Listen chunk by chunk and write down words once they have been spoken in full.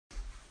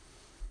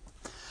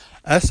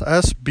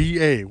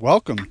SSBA.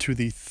 Welcome to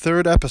the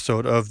third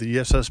episode of the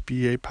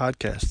SSBA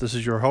podcast. This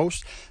is your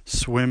host,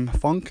 Swim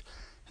Funk,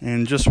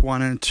 and just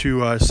wanted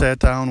to sat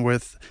down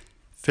with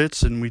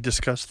Fitz and we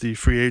discussed the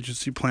free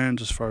agency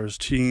plans as far as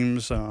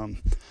teams,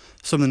 some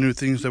of the new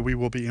things that we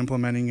will be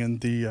implementing in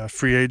the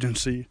free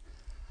agency.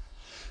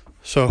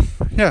 So,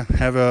 yeah,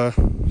 have a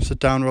sit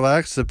down,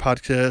 relax. The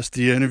podcast,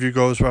 the interview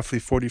goes roughly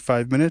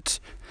 45 minutes.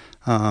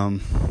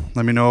 Let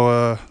me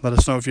know, let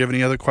us know if you have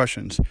any other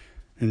questions.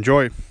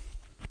 Enjoy.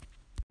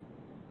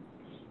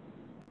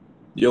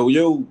 Yo, What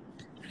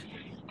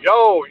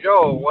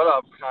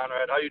up,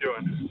 Conrad? How you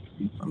doing?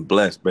 I'm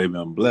blessed, baby.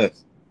 I'm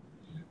blessed.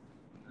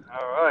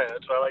 All right,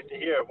 that's what I like to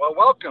hear. Well,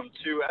 welcome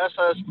to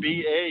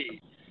SSBA,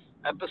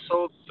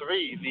 Episode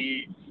 3,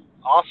 the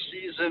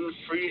off-season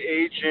free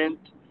agent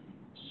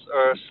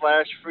or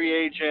slash free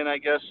agent, I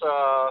guess,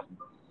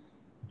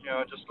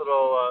 just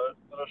little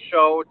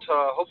show to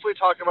hopefully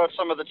talk about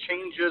some of the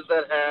changes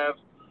that have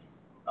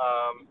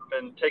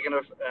been taken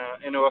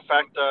into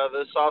effect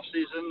this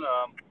off-season.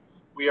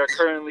 We are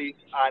currently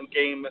on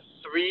game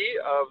 3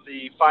 of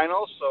the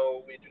finals,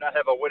 so we do not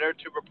have a winner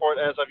to report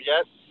as of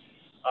yet.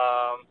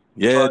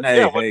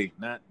 Hey,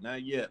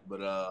 not yet,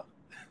 but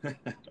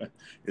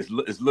it's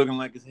looking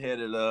like it's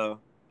headed to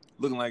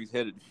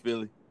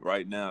Philly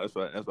right now. That's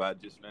why I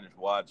just finished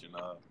watching.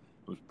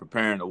 Was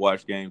preparing to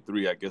watch game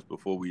 3, I guess,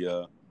 before we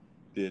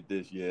did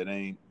this. Yeah, it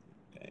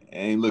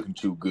ain't looking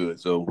too good.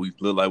 So we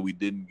look like we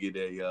didn't get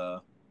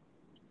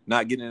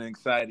not getting an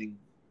exciting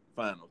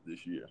finals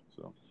this year.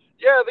 So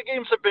yeah, the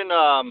games have been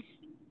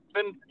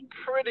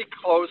pretty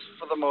close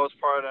for the most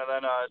part, and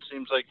then it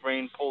seems like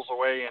rain pulls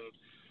away, and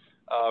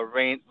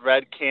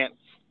red can't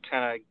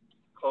kind of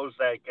close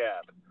that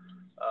gap.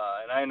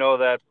 And I know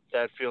that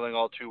feeling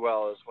all too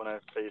well is when I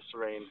face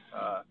rain.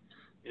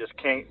 You just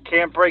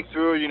can't break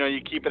through. You know,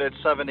 you keep it at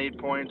 7, 8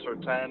 points or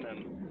 10, and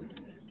you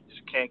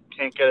just can't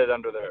get it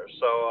under there.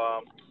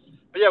 So,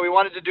 but yeah, we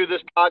wanted to do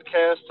this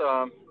podcast.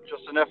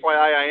 Just an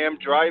FYI, I am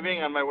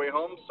driving on my way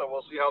home, so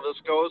we'll see how this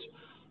goes.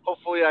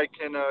 Hopefully, I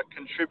can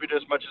contribute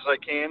as much as I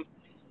can.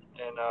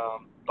 And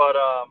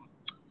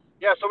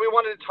yeah, so we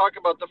wanted to talk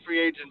about the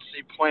free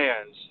agency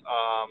plans.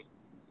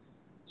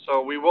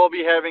 So we will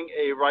be having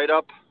a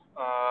write-up,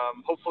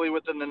 hopefully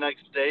within the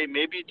next day,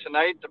 maybe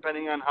tonight,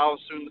 depending on how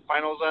soon the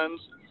finals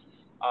ends.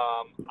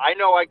 I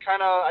know I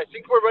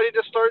think we're ready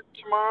to start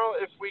tomorrow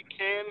if we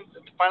can.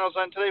 If the finals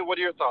end today, what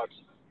are your thoughts?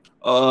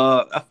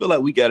 I feel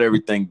like we got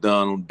everything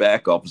done on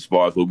back off as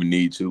far as what we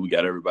need to. We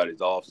got everybody's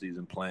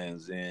off-season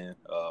plans in.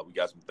 We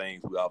got some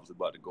things we obviously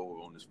about to go over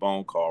on this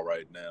phone call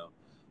right now.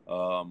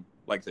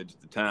 Like I said,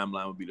 just the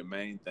timeline would be the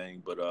main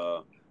thing. But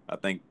I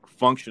think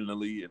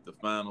functionally, if the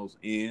finals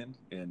end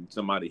and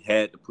somebody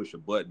had to push a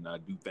button, I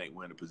do think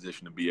we're in a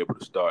position to be able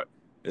to start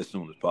as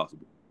soon as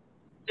possible.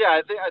 Yeah,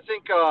 I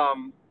think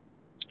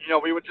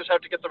we would just have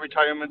to get the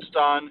retirements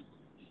done,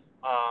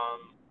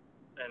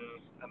 and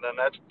then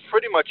that's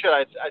pretty much it.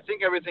 I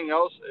think everything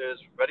else is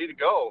ready to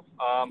go.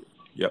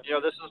 Yep.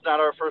 This is not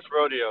our first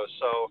rodeo,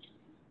 so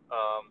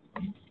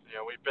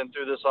we've been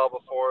through this all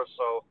before.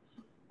 So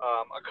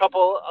a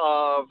couple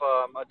of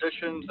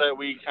additions that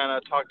we kind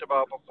of talked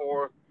about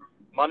before.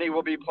 Money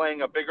will be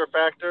playing a bigger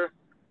factor,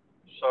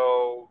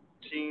 so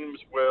teams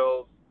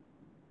will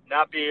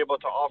not be able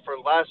to offer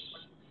less.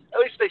 At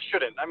least they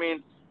shouldn't. I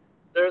mean,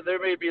 there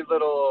may be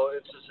little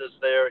instances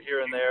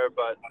here and there,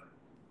 but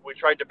we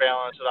tried to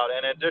balance it out.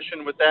 In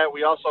addition with that,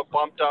 we also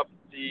bumped up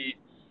a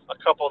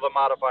couple of the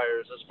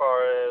modifiers as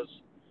far as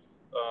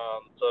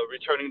the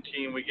returning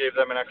team. We gave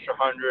them an extra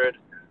 100,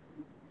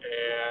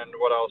 and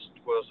what else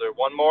was there?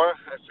 One more,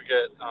 I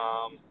forget.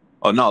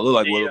 Oh no, it looked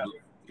like it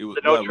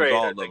the no was trade.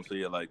 all of them. So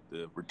yeah, like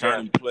the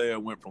returning player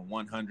went from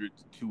 100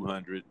 to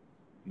 200.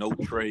 No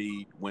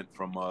trade went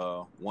from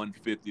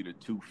 150 to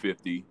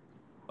 250.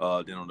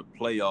 Then on the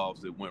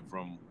playoffs, it went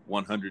from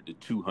 100 to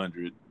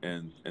 200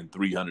 and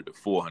 300 to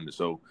 400.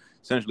 So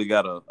essentially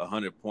got a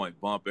 100-point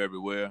bump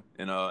everywhere.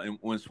 And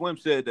when Swim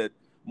said that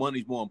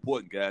money's more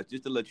important, guys,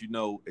 just to let you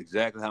know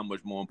exactly how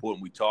much more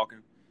important we're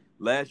talking.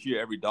 Last year,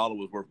 every dollar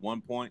was worth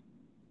 1 point.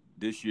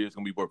 This year, it's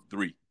going to be worth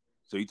 3.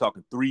 So you're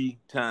talking 3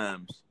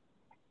 times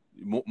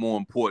more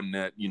important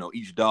that,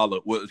 each dollar,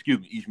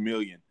 each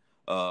million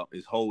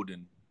is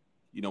holding,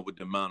 with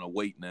the amount of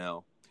weight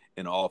now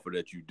in the offer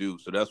that you do.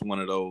 So that's one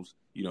of those,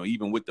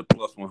 even with the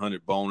plus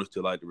 100 bonus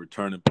to like the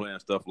returning plan,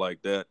 stuff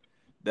like that,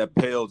 that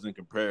pales in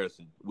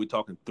comparison. We're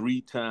talking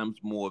 3 times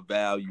more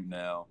value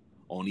now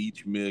on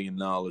each $1 million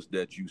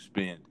that you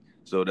spend.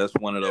 So that's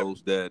one of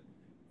those that,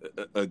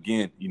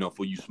 again,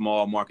 for you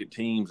small market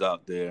teams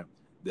out there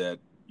that,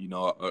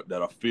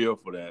 that are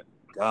fearful that,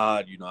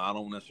 God, I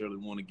don't necessarily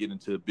want to get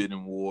into a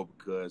bidding war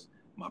because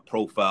my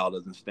profile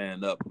doesn't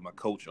stand up with my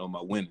coach on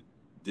my winning.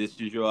 This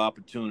is your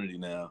opportunity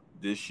now.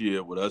 This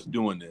year, with us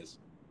doing this,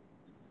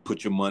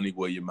 put your money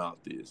where your mouth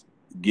is.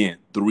 Again,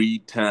 3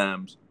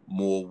 times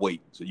more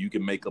weight, so you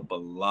can make up a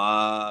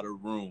lot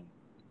of room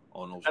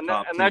on those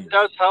top teams. That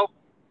does help.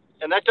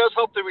 And that does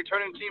help the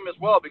returning team as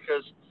well,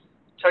 because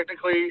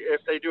technically,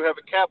 if they do have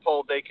a cap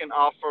hold, they can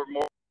offer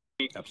more.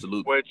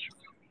 Absolutely. Which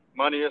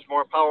money is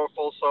more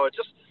powerful. So it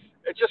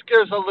just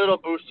gives a little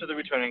boost to the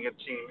returning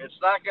team. It's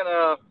not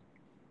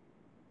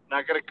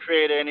gonna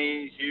create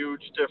any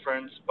huge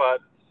difference,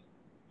 but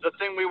the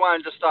thing we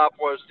wanted to stop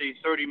was the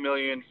 30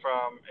 million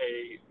from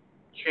a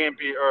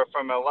champion or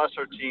from a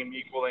lesser team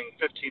equaling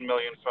 15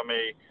 million from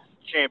a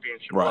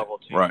championship Right, level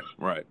team.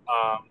 right.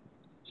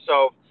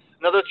 So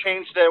another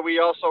change that we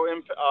also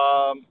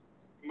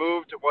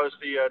moved was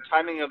the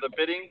timing of the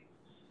bidding.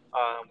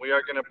 We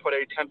are going to put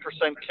a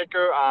 10%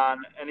 kicker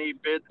on any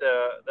bid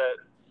that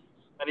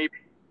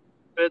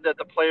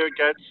the player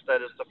gets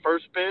that is the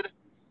first bid.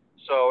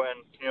 So,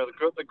 and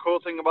the cool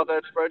thing about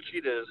that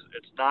spreadsheet is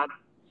it's not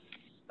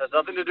has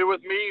nothing to do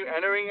with me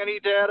entering any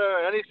data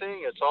or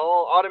anything. It's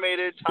all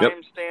automated,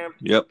 time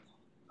stamped. Yep.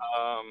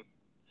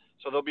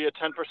 So there'll be a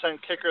 10%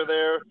 kicker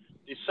there.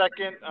 The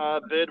second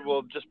bid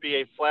will just be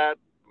a flat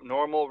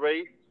normal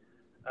rate,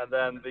 and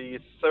then the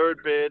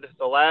third bid,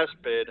 the last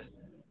bid,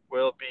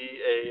 will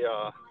be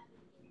a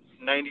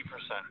 90%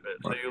 bid.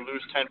 So you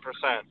lose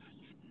 10%.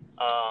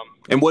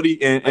 And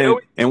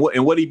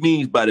what he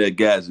means by that,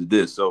 guys, is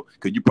this. So,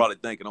 because you're probably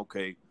thinking,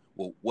 okay,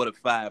 well, what if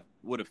five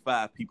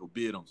people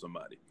bid on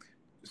somebody?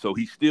 So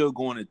he's still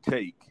going to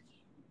take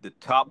the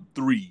top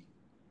 3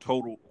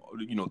 total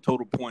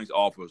points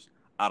offers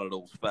out of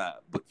those 5.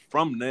 But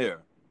from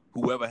there,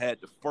 whoever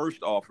had the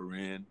first offer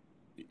in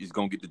is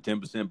going to get the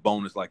 10%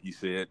 bonus, like you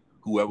said.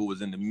 Whoever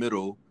was in the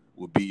middle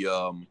would be,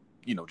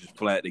 just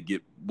flat to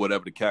get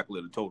whatever the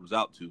calculator totals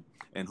out to.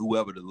 And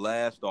whoever the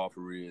last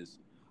offer is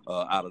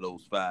out of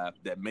those 5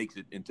 that makes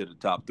it into the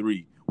top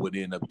 3 would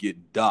end up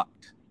getting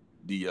docked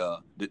the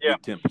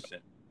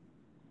 10%.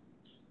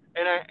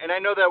 And I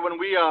know that when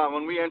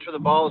we enter the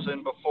balls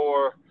in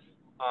before,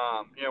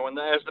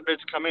 as the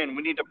bids come in,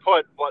 we need to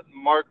put what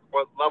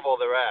level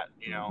they're at.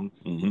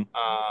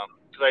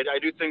 Because I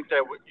do think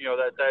that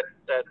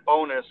that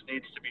bonus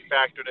needs to be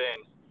factored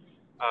in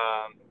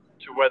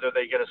to whether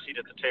they get a seat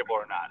at the table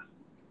or not.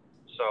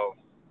 So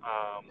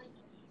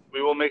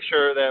we will make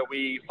sure that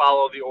we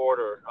follow the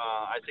order.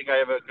 I think I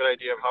have a good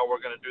idea of how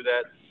we're going to do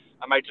that.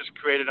 I might just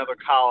create another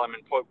column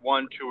and put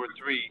 1, 2, or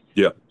 3.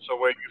 Yeah. So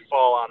where you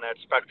fall on that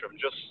spectrum,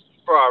 just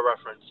for our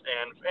reference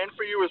and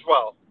for you as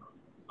well.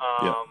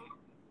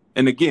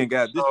 And again,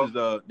 guys, this is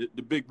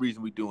the big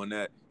reason we're doing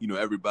that.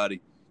 Everybody,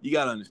 you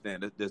got to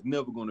understand that there's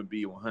never going to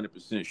be a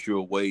 100%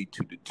 sure way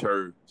to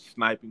deter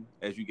sniping,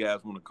 as you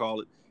guys want to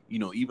call it.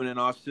 Even in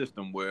our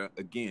system where,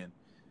 again,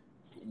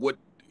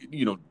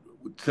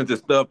 since there's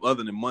stuff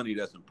other than money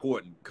that's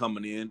important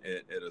coming in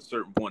at a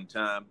certain point in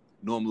time,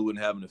 normally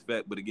wouldn't have an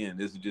effect. But again,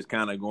 this is just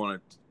kind of going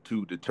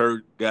to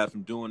deter guys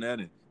from doing that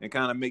and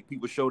kind of make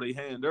people show their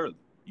hand early.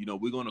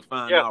 We're going to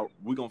find out.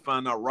 We're going to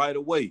find out right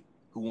away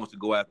who wants to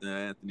go after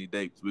Anthony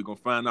Davis. We're going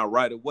to find out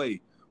right away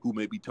who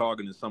may be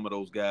targeting some of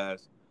those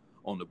guys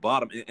on the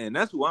bottom. And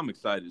that's who I'm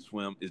excited to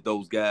swim is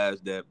those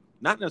guys that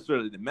not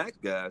necessarily the max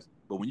guys,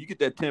 but when you get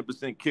that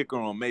 10% kicker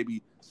on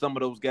maybe some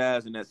of those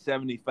guys in that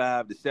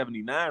 75 to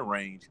 79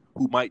 range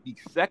who might be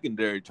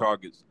secondary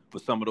targets for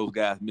some of those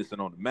guys missing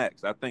on the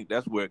max. I think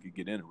that's where it could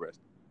get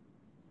interesting.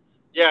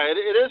 Yeah, it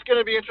is going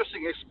to be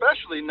interesting,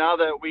 especially now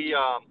that we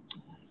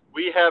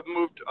have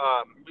moved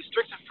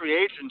restricted free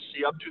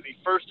agency up to the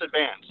first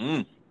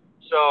advance.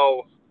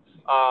 So,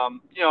 so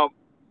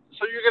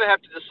you're going to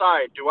have to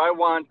decide, do I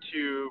want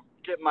to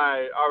get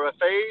my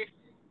RFA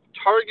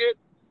target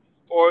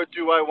or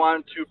do I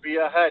want to be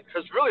ahead?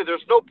 Because really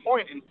there's no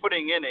point in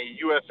putting in a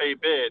UFA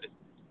bid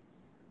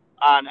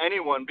on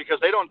anyone because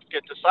they don't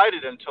get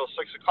decided until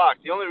 6 o'clock.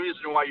 The only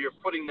reason why you're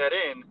putting that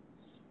in,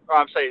 or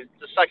I'm saying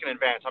the second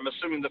advance, I'm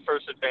assuming the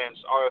first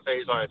advance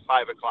RFAs are at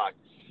 5 o'clock.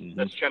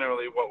 That's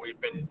generally what we've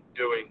been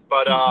doing.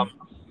 But,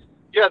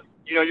 you're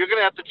going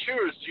to have to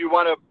choose. Do you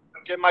want to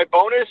get my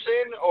bonus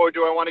in or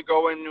do I want to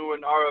go into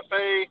an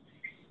RFA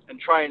and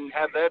try and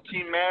have that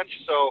team match?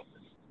 So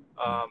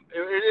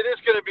it is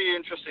going to be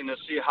interesting to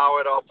see how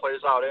it all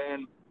plays out.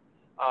 And,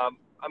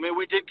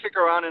 we did kick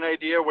around an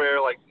idea where,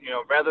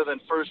 rather than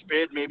first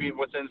bid, maybe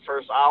within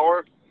first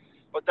hour.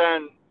 But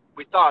then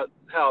we thought,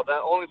 hell, the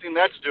only thing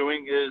that's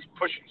doing is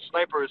pushing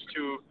snipers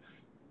to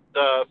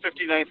the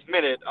 59th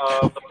minute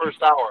of the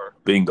first hour.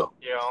 Bingo.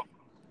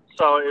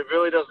 So it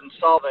really doesn't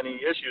solve any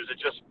issues. It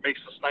just makes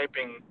the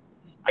sniping,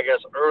 I guess,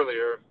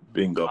 earlier.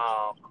 Bingo.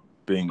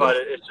 Bingo. But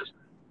it's just,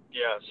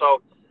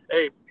 So,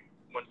 hey,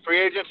 when free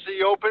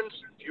agency opens,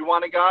 if you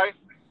want a guy,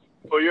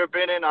 put your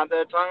bid in on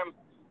that time,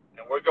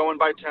 and we're going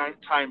by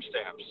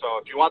timestamp. So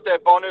if you want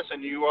that bonus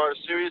and you are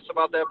serious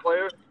about that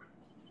player,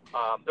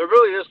 there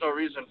really is no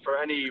reason for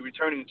any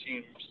returning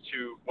teams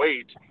to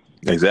wait.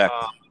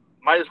 Exactly.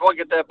 Might as well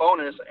get that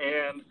bonus,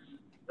 and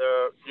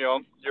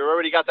you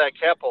already got that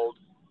cap hold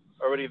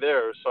already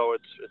there, so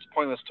it's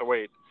pointless to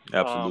wait.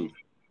 Absolutely.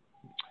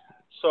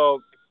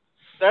 So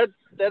that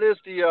is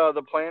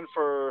the plan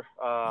for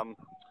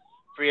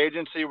free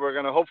agency. We're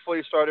going to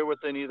hopefully start it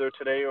within either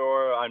today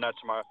or not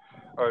tomorrow,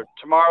 or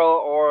tomorrow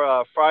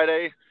or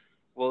Friday.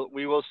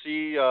 We will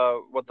see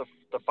what the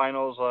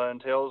finals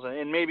entails,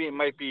 and maybe it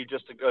might be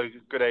just a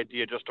good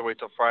idea just to wait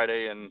till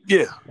Friday and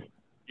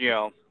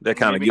that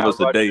kind of give us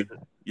a day.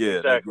 Yeah, that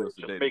Exactly. gives us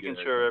a Just day to get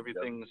making sure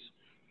everything together.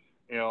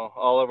 everything's,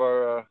 all of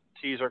our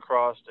T's are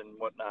crossed and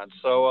whatnot.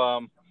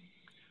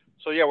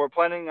 So yeah, we're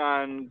planning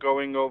on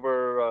going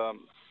over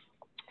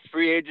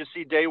free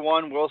agency day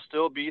one will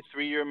still be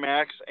 3-year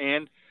max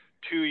and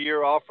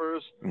 2-year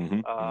offers. Mm-hmm.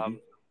 Mm-hmm. Um,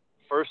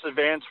 first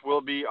advance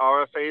will be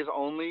RFAs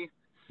only.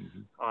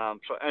 Mm-hmm.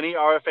 So any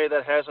RFA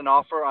that has an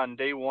offer on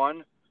day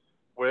one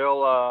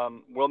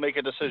will make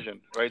a decision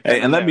right Hey, then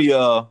and and let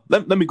there.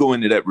 me let me go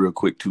into that real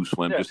quick too,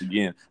 Swim. Yeah. Just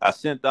again, I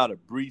sent out a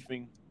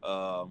briefing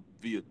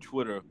via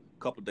Twitter a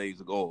couple days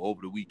ago,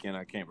 over the weekend.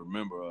 I can't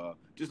remember.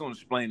 Just want to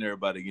explain to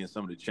everybody again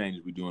some of the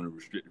changes we do in the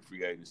restricted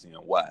free agency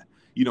and why.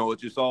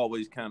 It's just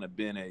always kind of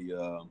been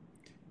a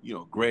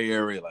gray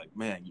area. Like,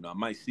 man, I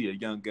might see a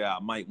young guy I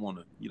might want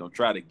to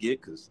try to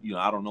get because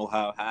I don't know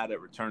how high that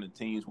returning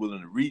team's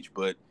willing to reach,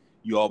 but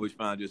you always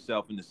find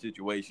yourself in the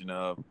situation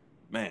of,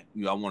 man,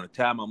 I want to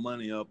tie my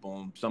money up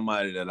on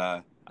somebody that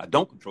I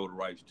don't control the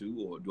rights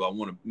to, or do I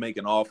want to make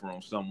an offer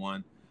on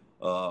someone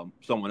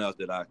else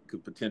that I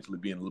could potentially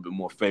be in a little bit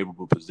more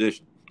favorable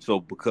position?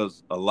 So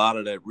because a lot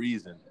of that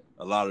reason,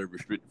 a lot of the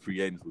restricted free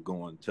agents would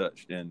go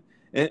untouched, and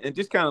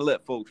just kind of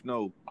let folks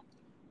know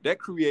that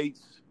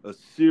creates a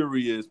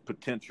serious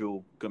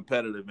potential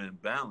competitive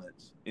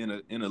imbalance in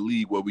a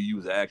league where we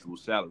use an actual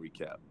salary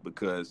cap,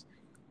 because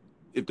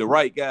if the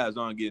right guys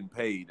aren't getting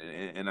paid,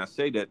 and I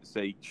say that to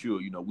say, sure,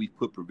 we've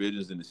put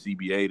provisions in the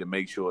CBA to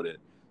make sure that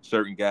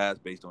certain guys,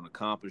 based on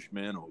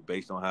accomplishment or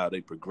based on how they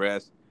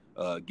progress,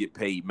 get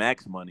paid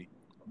max money.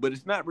 But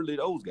it's not really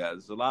those guys.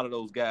 It's a lot of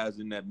those guys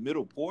in that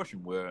middle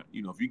portion where,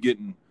 if you're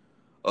getting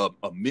a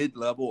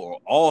mid-level or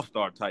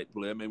all-star type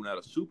player, maybe not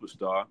a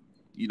superstar,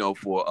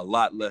 for a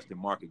lot less than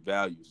market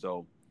value.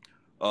 So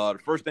the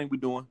first thing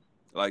we're doing,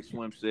 like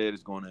Swim said,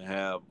 is going to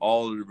have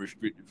all of the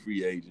restricted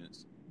free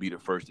agents be the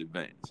first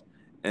advance.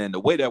 And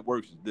the way that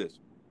works is this.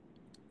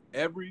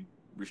 Every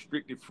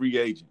restricted free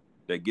agent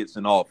that gets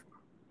an offer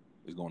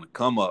is going to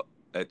come up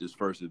at this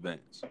first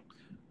advance.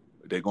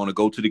 They're going to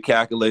go to the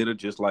calculator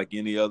just like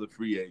any other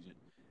free agent.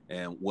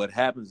 And what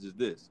happens is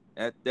this.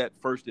 At that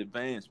first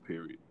advance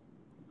period,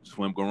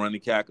 Swim going to run the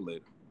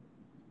calculator.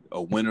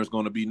 A winner is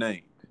going to be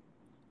named.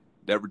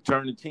 That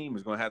returning team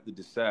is going to have to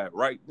decide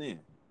right then,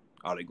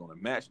 are they going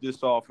to match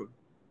this offer,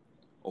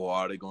 or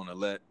are they going to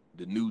let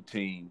the new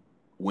team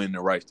win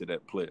the rights to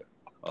that player?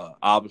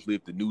 Obviously,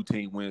 if the new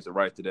team wins the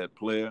rights to that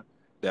player,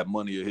 that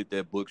money will hit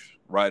their books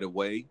right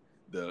away.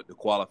 The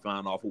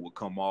qualifying offer will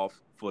come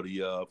off for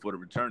the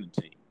returning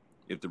team.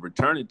 If the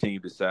returning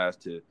team decides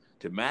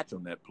to match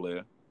on that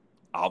player,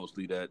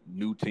 obviously that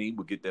new team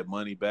will get that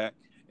money back,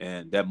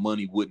 and that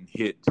money wouldn't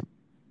hit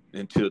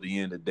until the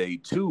end of day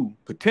two.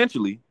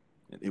 Potentially,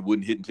 it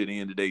wouldn't hit until the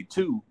end of day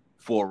two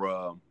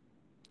for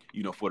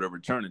for the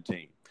returning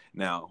team.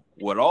 Now,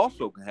 what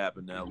also can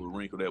happen now, a little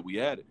wrinkle that we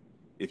added,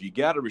 if you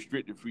got a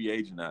restricted free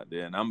agent out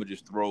there, and I'm gonna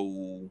just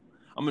throw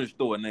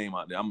a name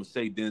out there. I'm gonna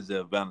say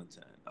Denzel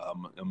Valentine.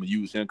 I'm gonna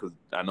use him because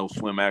I know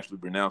Swim actually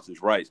pronounced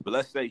his rights. But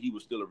let's say he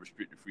was still a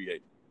restricted free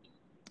agent,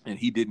 and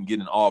he didn't get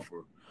an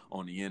offer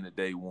on the end of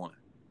day one,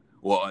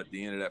 or at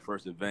the end of that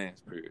first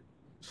advance period.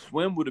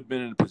 Swim would have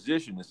been in a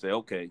position to say,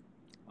 okay,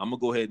 I'm gonna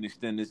go ahead and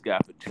extend this guy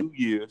for 2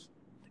 years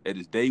at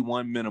his day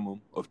one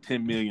minimum of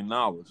 $10 million,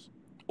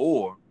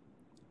 or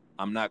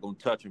I'm not going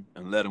to touch him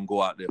and let him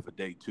go out there for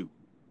day two.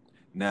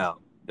 Now,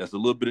 there's a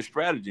little bit of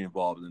strategy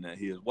involved in that.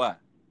 Here's why.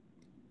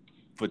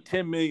 For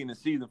 $10 million a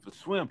season for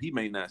Swim, he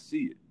may not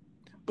see it.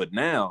 But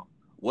now,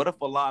 what if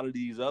a lot of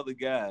these other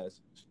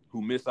guys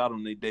who miss out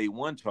on their day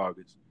one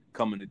targets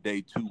come into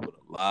day two with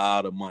a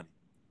lot of money?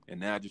 And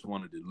now I just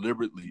want to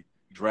deliberately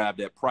drive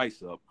that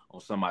price up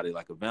on somebody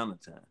like a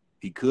Valentine.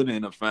 He could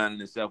end up finding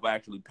himself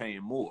actually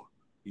paying more.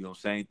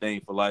 Same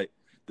thing for like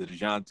the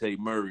DeJounte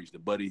Murrays, the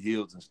Buddy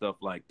Hields, and stuff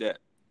like that.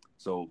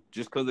 So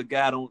just because a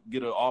guy don't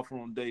get an offer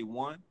on day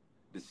one,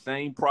 the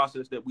same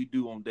process that we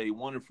do on day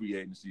one of free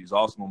agency is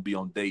also going to be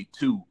on day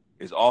two.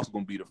 It's also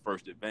going to be the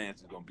first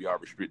advance. It's going to be our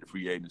restricted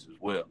free agents as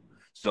well.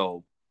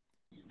 So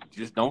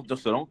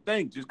don't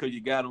think just because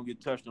your guy don't get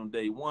touched on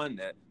day one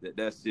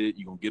that's it.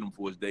 You're going to get him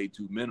for his day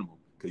two minimum,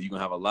 because you're going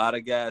to have a lot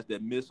of guys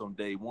that miss on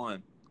day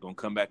one going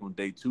to come back on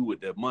day two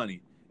with their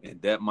money, and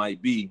that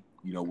might be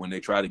when they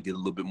try to get a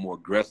little bit more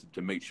aggressive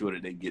to make sure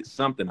that they get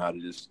something out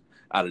of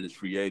this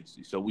free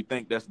agency. So we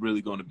think that's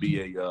really going to be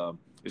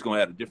it's going to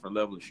have a different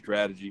level of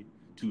strategy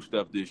to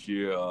stuff this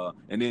year,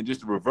 and then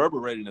just the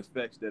reverberating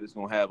effects that it's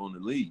going to have on the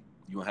league.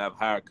 You're going to have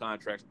higher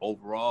contracts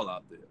overall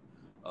out there.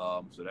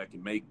 So that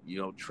can make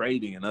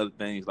trading and other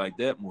things like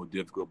that more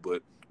difficult.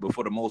 But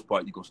for the most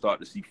part, you're gonna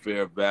start to see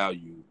fair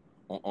value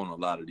on a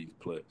lot of these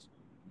players.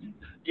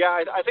 Yeah,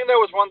 I think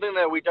that was one thing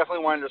that we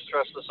definitely wanted to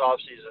stress this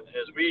offseason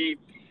is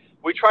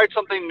we tried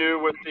something new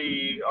with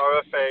the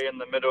RFA in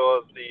the middle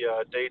of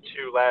the day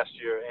two last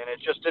year, and it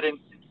just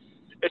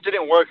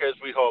didn't work as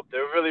we hoped.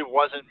 There really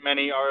wasn't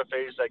many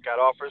RFAs that got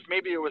offers.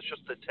 Maybe it was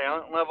just the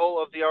talent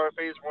level of the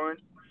RFAs weren't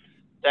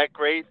that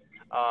great.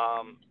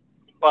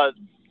 But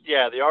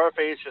yeah, the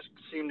RFAs just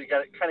seemed to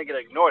kind of get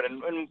ignored,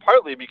 and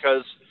partly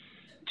because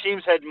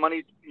teams had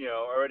money,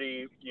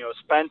 already,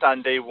 spent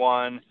on day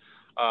one.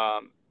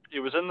 It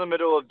was in the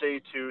middle of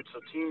day 2, so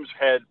teams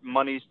had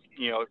money,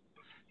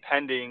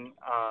 pending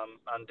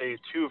on day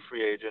 2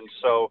 free agents.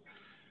 So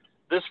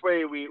this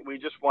way, we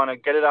just want to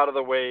get it out of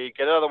the way,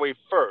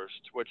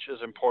 first, which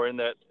is important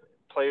that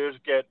players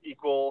get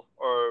equal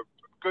or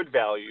good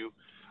value.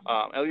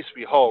 At least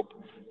we hope.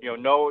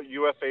 No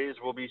UFAs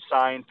will be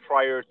signed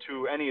prior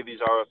to any of these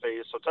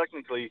RFAs. So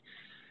technically,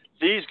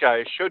 these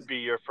guys should be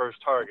your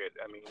first target.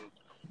 I mean,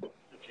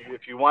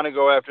 if you want to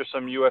go after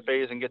some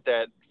UFAs and get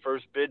that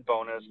first bid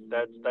bonus,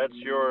 that's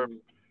your,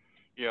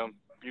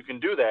 you can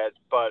do that.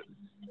 But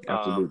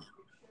Absolutely.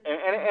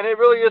 And it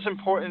really is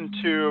important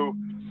to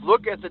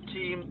look at the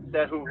team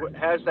who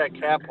has that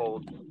cap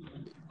hold.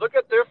 Look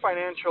at their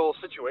financial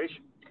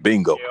situation.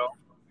 Bingo.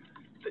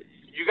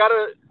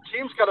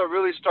 Teams gotta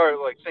really start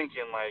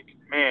thinking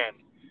man,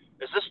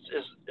 is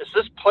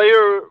this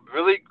player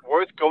really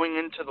worth going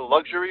into the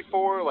luxury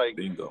for?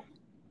 Bingo.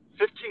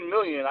 $15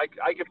 million,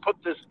 I could put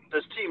this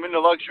team into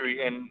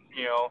luxury, and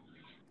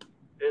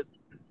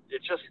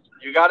it just,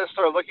 you got to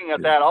start looking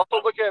at that.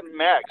 Also look at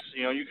max.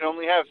 You can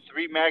only have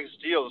 3 max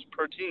deals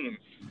per team.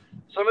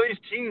 Some of these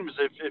teams,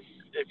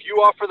 if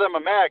you offer them a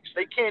max,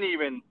 they can't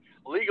even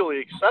legally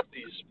accept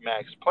these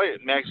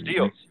max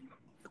deals.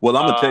 Well,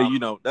 I'm gonna tell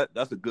you,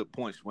 that's a good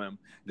point, Swim,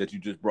 that you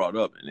just brought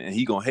up, and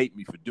he gonna hate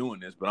me for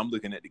doing this, but I'm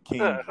looking at the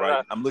Kings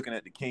right. I'm looking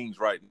at the Kings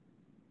right.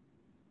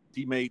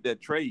 He made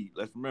that trade.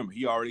 Let's remember,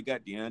 he already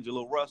got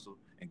D'Angelo Russell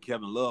and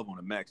Kevin Love on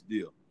a max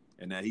deal,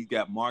 and now he's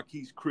got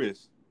Marquise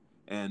Chris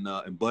and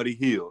Buddy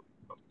Hield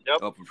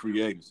up for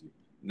free agency.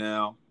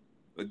 Now,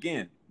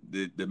 again,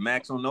 the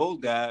max on those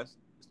guys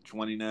is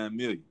 $29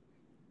 million.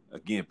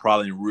 Again,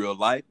 probably in real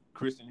life,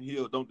 Chris and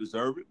Hield don't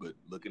deserve it, but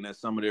looking at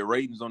some of their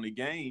ratings on the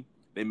game,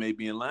 they may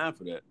be in line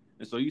for that.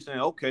 And so you're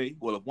saying, okay,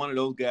 well, if one of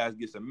those guys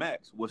gets a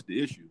max, what's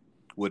the issue?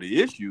 Well, the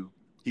issue,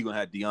 he's going to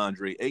have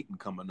DeAndre Ayton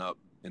coming up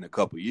in a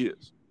couple of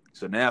years.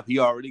 So now if he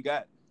already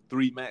got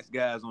 3 max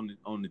guys on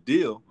the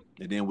deal,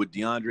 and then with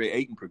DeAndre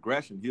Ayton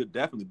progression, he'll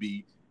definitely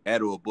be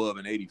at or above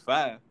an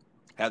 85.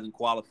 Hasn't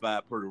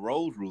qualified per the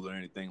Rose rule or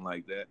anything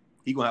like that.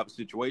 He's going to have a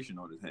situation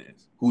on his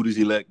hands. Who does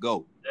he let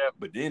go? Yeah.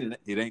 But then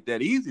it ain't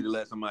that easy to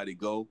let somebody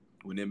go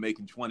when they're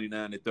making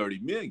 29 to 30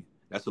 million.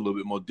 That's a little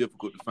bit more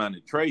difficult to find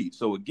a trade.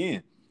 So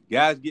again,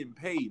 guys getting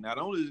paid, not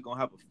only is it going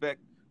to have effect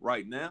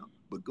right now,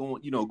 but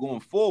going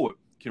forward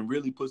can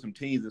really put some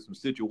teams in some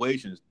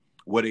situations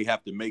where they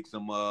have to make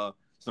some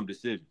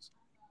decisions.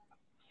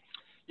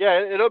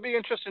 Yeah, it'll be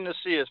interesting to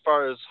see as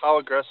far as how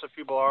aggressive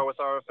people are with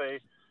RFA.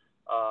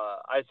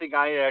 I think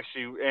I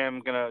actually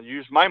am going to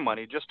use my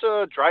money just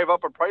to drive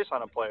up a price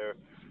on a player.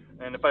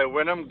 And if I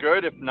win them,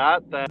 good. If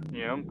not,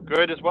 then,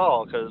 good as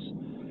well. Because,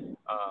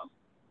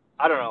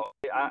 I don't know.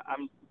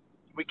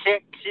 We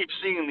can't keep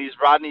seeing these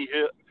Rodney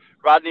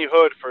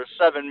Hood for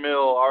 $7 million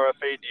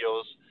RFA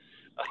deals.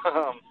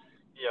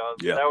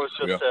 That was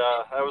just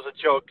that was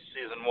a joke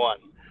season 1.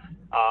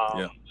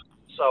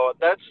 So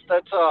that's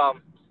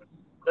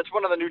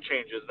one of the new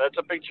changes. That's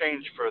a big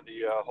change for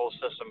the whole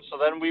system. So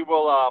then we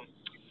will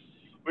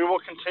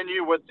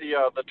continue with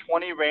the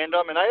 20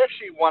 random, and I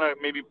actually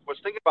was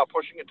thinking about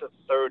pushing it to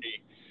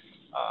 30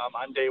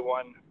 on day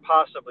 1.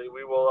 Possibly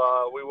we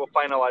will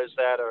finalize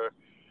that,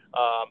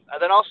 and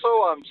then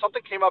also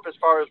something came up as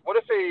far as what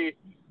if a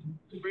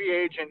free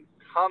agent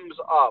comes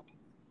up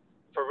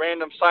for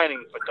random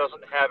signing but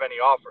doesn't have any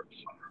offers.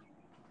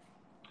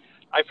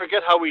 I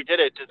forget how we did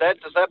it. Does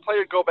that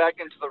player go back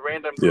into the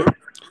random group?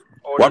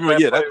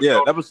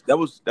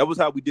 That was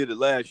how we did it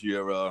last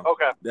year.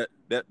 Okay.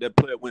 That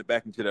player went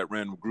back into that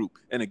random group.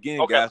 And again,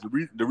 guys,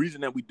 the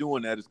reason that we're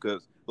doing that is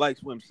because, like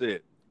Swim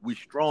said, we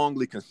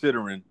strongly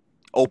considering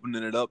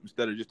opening it up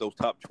instead of just those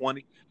top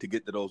 20 to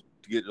get to those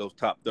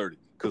top 30.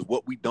 Because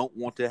what we don't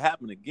want to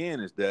happen again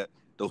is that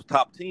those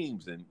top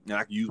teams, and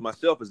I can use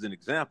myself as an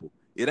example,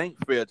 it ain't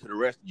fair to the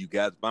rest of you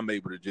guys if I'm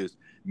able to just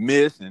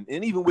miss, and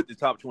even with the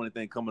top 20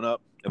 thing coming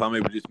up, if I'm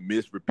able to just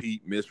miss,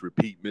 repeat.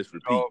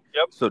 Oh,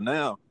 yep. So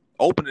now,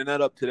 opening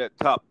that up to that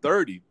top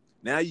 30,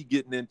 now you're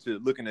getting into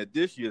looking at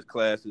this year's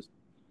classes.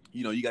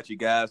 You got your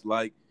guys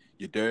like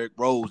your Derrick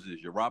Roses,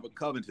 your Robert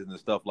Covingtons and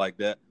stuff like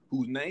that,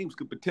 whose names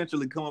could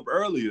potentially come up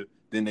earlier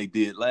than they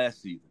did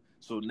last season.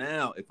 So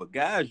now if a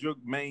guy is your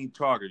main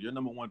target, your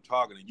number one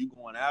target, and you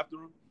going after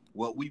him,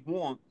 what we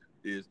want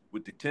is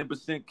with the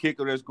 10%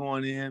 kicker that's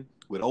going in,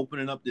 with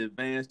opening up the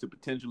advance to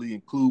potentially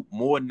include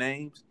more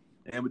names,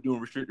 and we're doing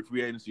restricted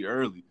free agency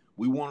early,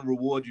 we want to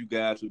reward you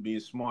guys for being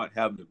smart,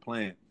 having a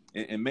plan,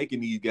 and making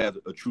these guys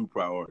a true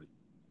priority.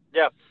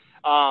 Yeah.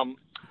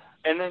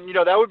 And then,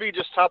 that would be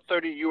just top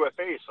 30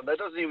 UFAs. So that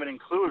doesn't even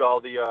include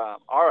all the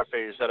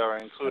RFAs that are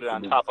included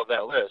on top of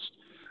that list.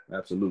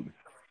 Absolutely.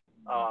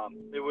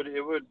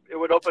 It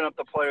would open up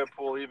the player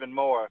pool even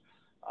more.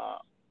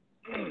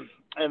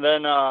 And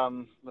then,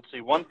 let's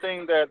see, one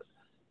thing that,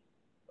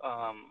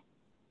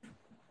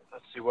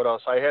 let's see what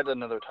else. I had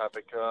another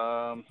topic.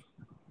 I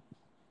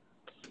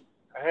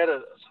had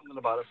something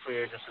about a free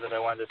agency that I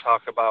wanted to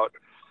talk about.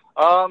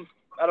 I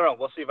don't know.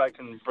 We'll see if I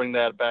can bring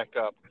that back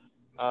up.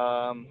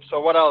 So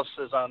what else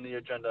is on the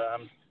agenda?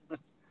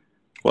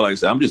 Well, like I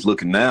said, I'm just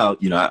looking now.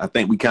 I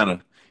think we kind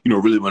of,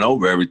 really went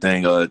over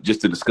everything.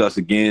 Just to discuss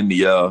again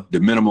the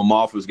minimum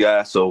offers,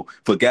 guys. So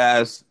for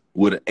guys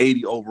with an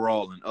 80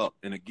 overall and up,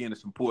 and again,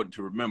 it's important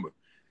to remember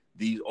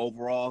these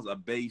overalls are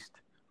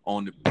based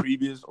on the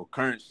previous or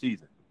current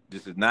season.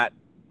 This is not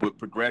with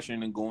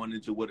progression and going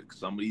into what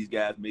some of these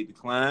guys may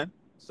decline,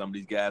 some of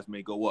these guys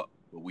may go up.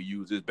 But we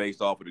use this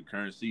based off of the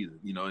current season.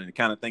 And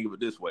kind of think of it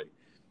this way: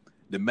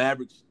 the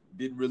Mavericks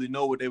didn't really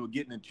know what they were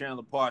getting in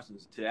Chandler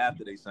Parsons till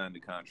after they signed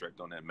the contract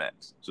on that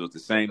max. So it's the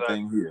same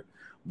thing here.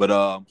 But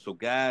so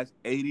guys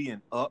 80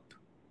 and up,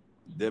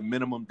 their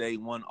minimum day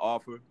one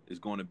offer is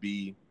going to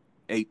be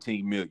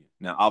 $18 million.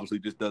 Now, obviously,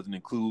 this doesn't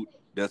include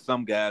there's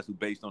some guys who,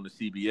 based on the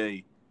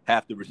CBA,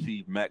 have to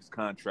receive max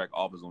contract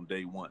offers on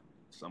day one.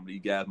 Some of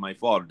these guys might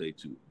fall to day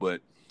two,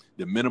 but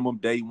the minimum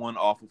day one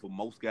offer for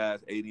most guys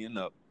 80 and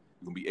up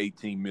is going to be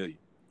 $18 million.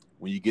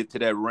 When you get to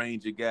that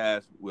range of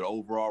guys with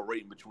overall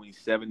rating between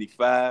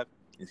 75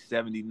 and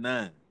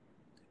 79,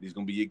 these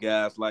going to be your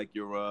guys like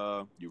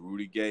your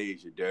Rudy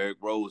Gage, your Derrick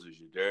Roses,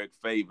 your Derek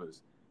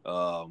Favors,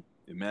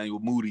 Emmanuel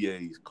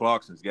Moutier's,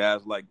 Clarkson's,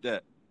 guys like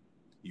that.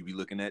 You'll be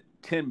looking at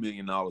 $10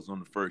 million on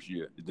the first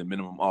year is the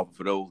minimum offer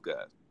for those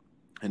guys.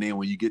 And then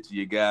when you get to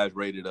your guys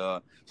rated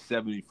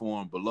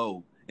 74 and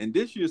below, and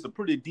this year's a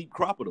pretty deep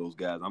crop of those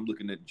guys. I'm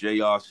looking at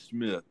J.R.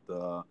 Smith.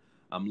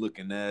 I'm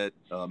looking at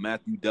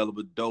Matthew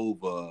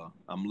Dellavedova.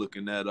 I'm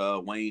looking at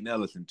Wayne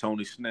Ellis and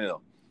Tony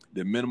Snell.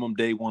 The minimum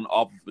day one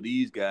offer for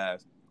these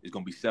guys is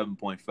going to be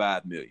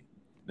 $7.5 million.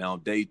 Now,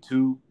 on day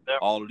two,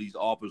 all of these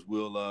offers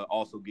will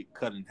also get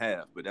cut in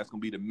half, but that's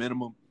going to be the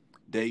minimum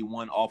day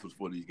one offers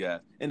for these guys.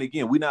 And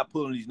again, we're not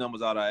pulling these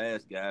numbers out of our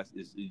ass, guys.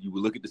 You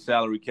will look at the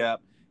salary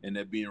cap, and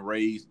they're being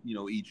raised,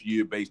 each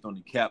year based on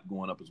the cap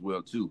going up as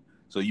well, too.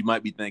 So you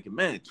might be thinking,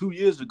 man, 2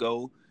 years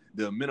ago,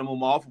 the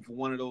minimum offer for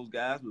one of those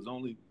guys was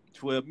only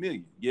 $12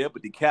 million. Yeah,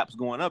 but the cap's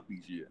going up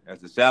each year. As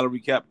the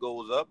salary cap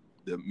goes up,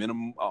 the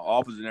minimum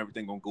offers and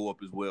everything going to go up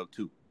as well,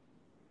 too.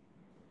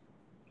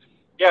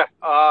 Yeah.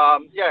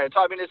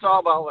 It's all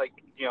about,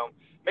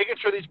 making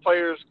sure these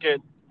players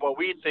get what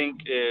we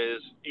think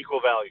is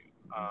equal value.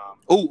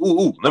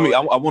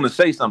 I want to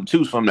say something,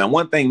 too, from that.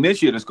 One thing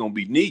this year that's going to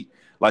be neat,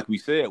 like we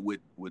said,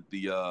 with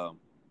the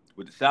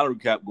salary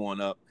cap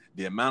going up,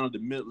 the amount of the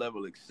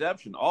mid-level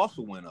exception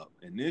also went up.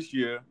 And this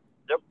year,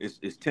 it's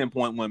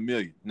 $10.1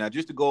 million. Now,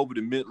 just to go over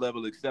the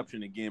mid-level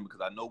exception again,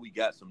 because I know we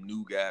got some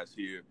new guys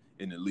here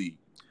in the league.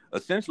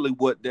 Essentially,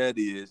 what that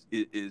is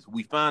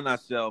we find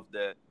ourselves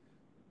that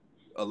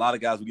a lot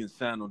of guys were getting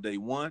signed on day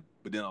one,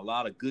 but then a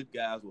lot of good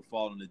guys were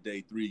falling to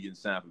day three getting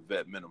signed for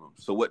vet minimum.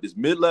 So what this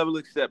mid-level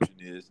exception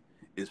is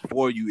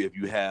for you if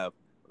you have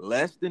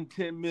less than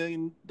 $10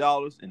 million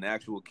in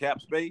actual cap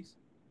space,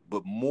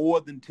 but more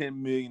than $10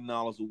 million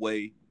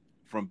away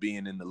from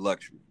being in the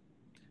luxury.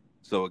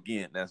 So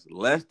again, that's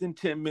less than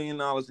 $10 million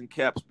in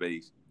cap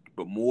space,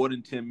 but more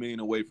than $10 million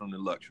away from the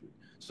luxury.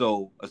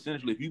 So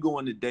essentially, if you go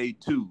into day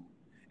two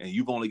and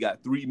you've only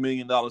got $3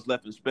 million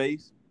left in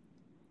space,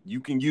 you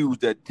can use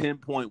that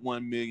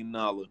 $10.1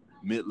 million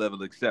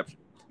mid-level exception.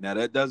 Now,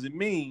 that doesn't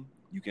mean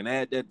you can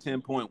add that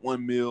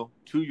 $10.1 million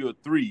to your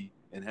three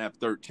and have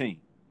 13.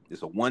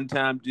 It's a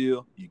one-time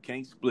deal. You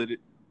can't split it.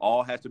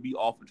 All has to be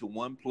offered to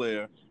one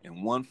player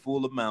in one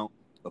full amount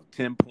of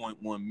 $10.1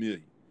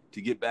 million.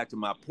 To get back to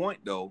my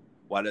point, though,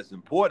 why that's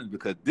important,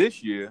 because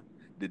this year,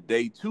 the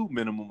day two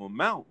minimum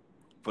amount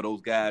for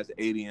those guys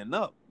 80 and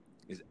up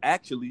is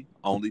actually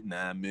only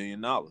 $9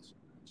 million.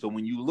 So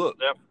when you look,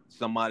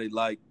 somebody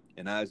like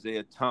an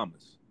Isaiah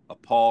Thomas, a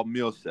Paul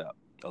Millsap,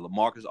 a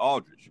LaMarcus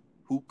Aldridge,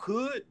 who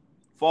could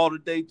fall to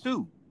day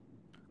two,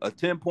 a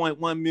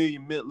 $10.1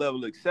 million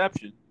mid-level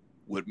exception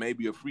with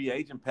maybe a free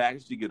agent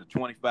package to get a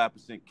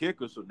 25%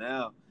 kicker. So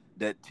now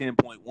that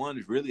 10.1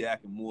 is really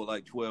acting more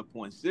like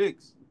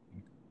 12.6.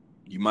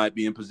 You might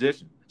be in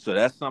position. So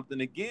that's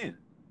something, again,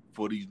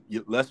 for these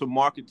lesser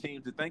market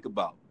teams to think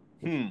about.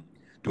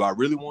 Do I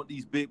really want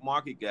these big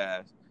market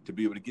guys to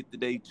be able to get to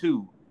day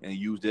two and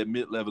use that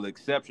mid-level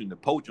exception to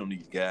poach on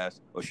these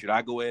guys, or should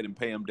I go ahead and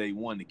pay them day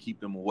one to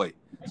keep them away?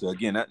 So,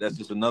 again, that's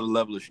just another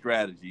level of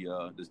strategy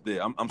that's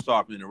there. I'm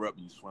sorry for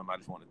interrupting you, Swim. I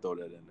just want to throw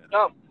that in there.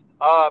 No,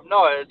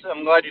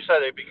 I'm glad you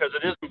said it, because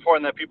it is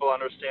important that people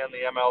understand the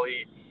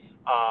MLE.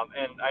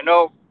 And I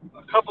know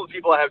a couple of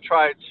people have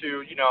tried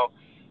to,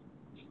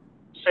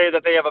 say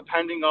that they have a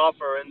pending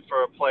offer in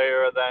for a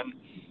player, then,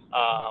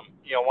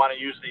 want to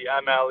use the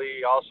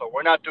MLE also.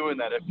 We're not doing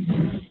that. If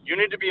you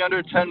need to be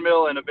under 10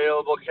 mil in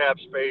available cap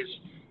space,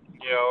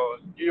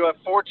 you have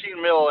 14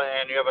 mil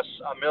and you have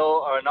a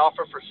mil or an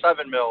offer for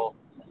 7 mil.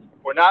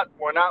 We're not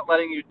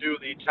letting you do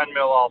the 10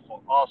 mil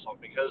also,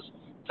 because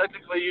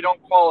technically you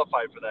don't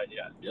qualify for that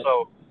yet. Yep.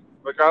 So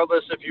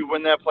regardless if you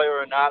win that player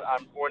or not,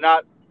 we're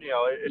not,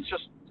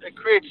 it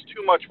creates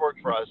too much work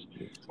for us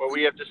where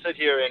we have to sit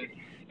here and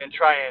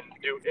try and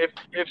do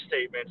if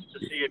statements to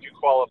see if you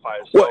qualify.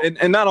 So, well,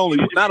 and not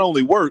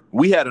only work,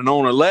 we had an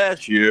owner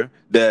last year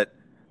that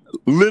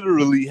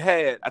literally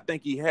had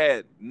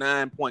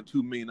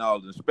 $9.2 million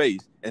in space,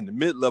 and the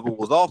mid-level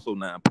was also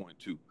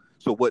 9.2.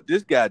 So what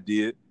this guy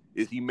did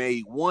is he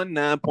made one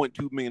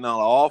 $9.2 million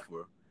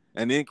offer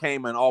and then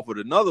came and offered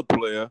another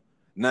player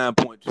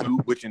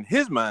 9.2, which in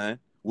his mind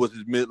was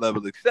his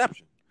mid-level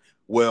exception.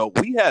 Well,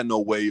 we had no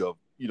way of,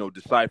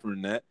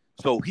 deciphering that.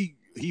 So he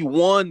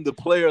won the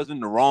players in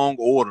the wrong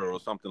order or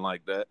something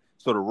like that.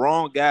 So the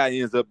wrong guy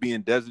ends up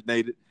being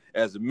designated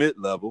as a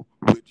mid-level,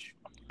 which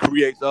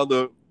creates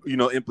other,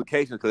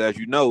 implications. Because as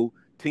you know,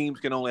 teams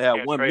can only have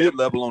one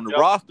mid-level on the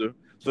roster.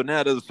 So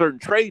now there's a certain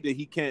trade that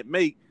he can't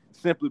make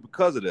simply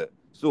because of that.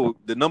 So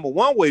the number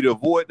one way to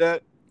avoid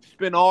that,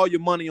 spend all your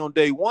money on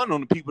day one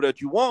on the people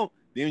that you want.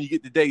 Then when you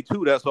get to day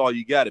two, that's all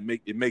you got. It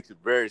makes it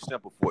very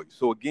simple for you.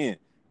 So again,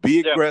 be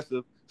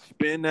aggressive.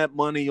 Spend that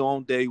money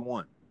on day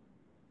one.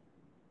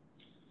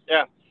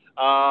 Yeah.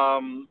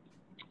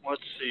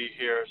 Let's see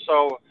here.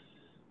 So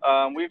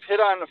we've hit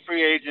on the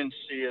free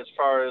agency as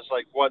far as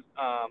like what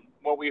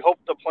we hope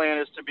the plan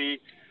is to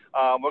be.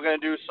 We're going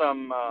to do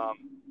some,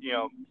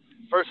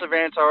 first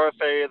advance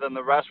RFA, then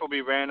the rest will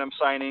be random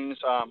signings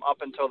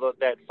up until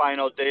that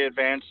final day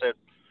advance at,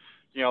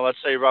 let's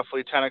say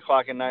roughly 10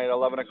 o'clock at night,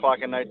 11 o'clock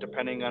at night,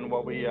 depending on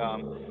what we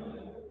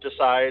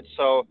decide.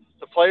 So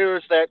the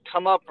players that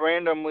come up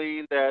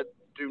randomly that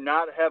do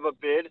not have a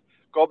bid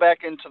go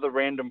back into the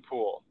random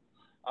pool.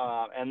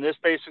 And this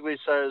basically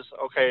says,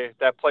 okay,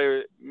 that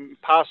player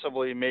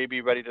possibly may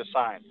be ready to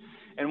sign.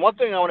 And one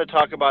thing I want to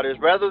talk about is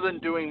rather than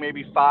doing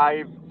maybe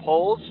 5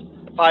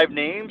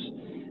 names,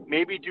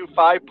 maybe do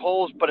 5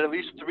 polls, but at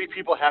least 3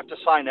 people have to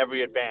sign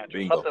every advance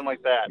or something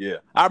like that. Yeah,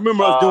 I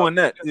remember us doing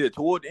that. Yeah,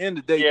 toward the end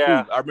of day 2,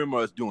 I remember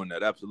us doing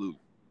that. Absolutely.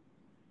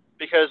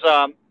 Because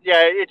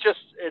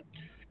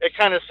it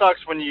kind of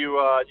sucks when you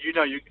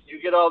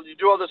do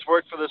all this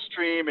work for the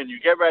stream and you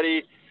get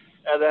ready,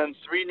 and then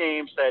 3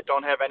 names that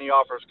don't have any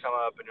offers come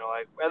up, and you're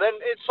like, and then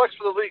it sucks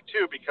for the league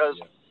too because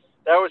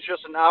that was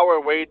just an hour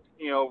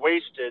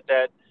wasted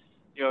that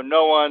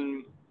no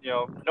one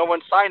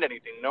signed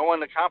anything, no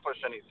one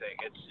accomplished anything.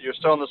 You're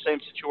still in the same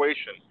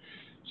situation.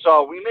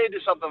 So we may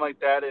do something like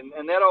that,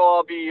 and that'll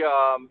all be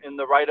in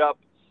the write-up.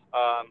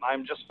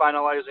 I'm just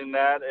finalizing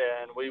that,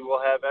 and we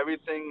will have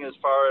everything as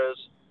far as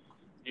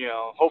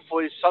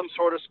hopefully some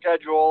sort of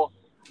schedule.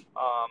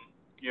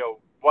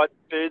 What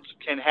bids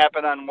can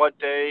happen on what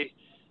day,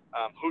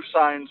 who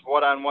signs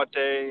what on what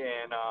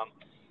day, and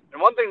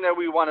one thing that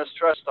we want to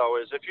stress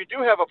though is if you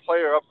do have a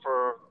player up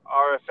for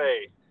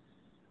RFA,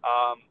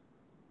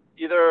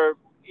 either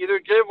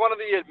give one of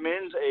the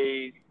admins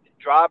a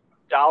drop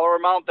dollar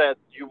amount that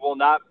you will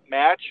not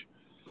match,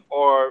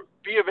 or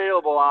be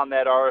available on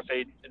that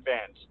RFA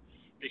advance,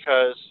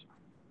 because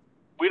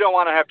we don't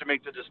want to have to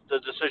make the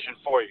decision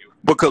for you.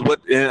 Because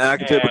what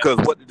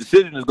the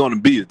decision is going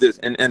to be is this,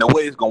 and the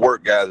way it's going to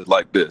work, guys, is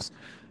like this.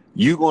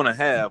 You're going to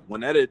have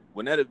when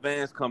that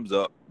advance comes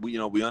up,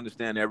 we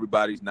understand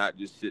everybody's not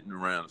just sitting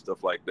around and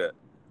stuff like that.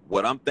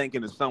 What I'm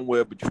thinking is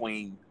somewhere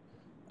between,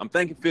 I'm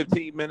thinking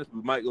 15 minutes,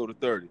 we might go to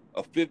 30.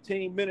 A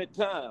 15-minute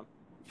time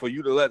for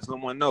you to let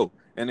someone know.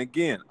 And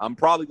again, I'm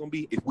probably going to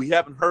be, if we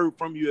haven't heard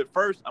from you at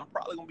first, I'm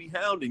probably going to be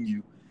hounding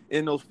you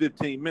in those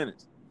 15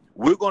 minutes.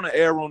 We're going to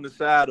err on the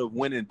side of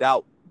when in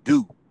doubt,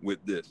 do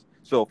with this.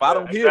 So if I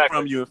don't hear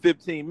from you in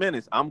 15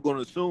 minutes, I'm going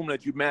to assume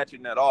that you're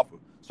matching that offer.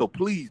 So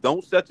please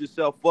don't set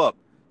yourself up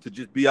to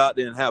just be out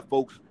there and have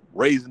folks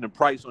raising the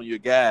price on your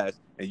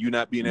guys and you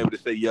not being able to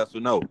say yes or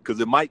no. Because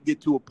it might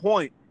get to a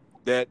point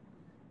that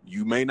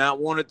you may not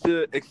want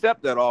to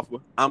accept that offer.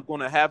 I'm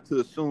going to have to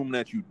assume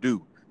that you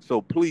do.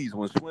 So please,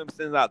 when Swim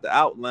sends out the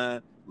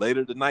outline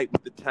later tonight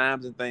with the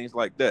times and things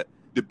like that,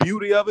 the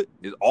beauty of it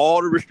is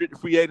all the restricted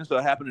free agents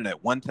are happening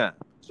at one time.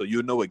 So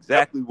you'll know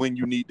exactly when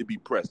you need to be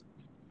present.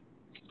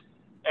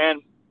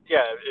 And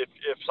yeah,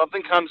 if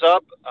something comes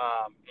up,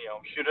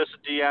 shoot us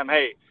a DM.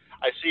 Hey,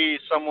 I see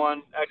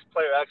someone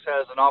player X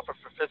has an offer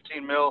for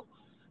 15 mil.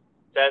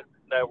 That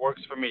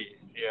works for me.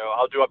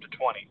 I'll do up to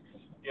 20.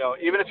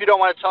 Even if you don't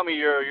want to tell me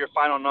your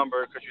final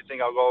number because you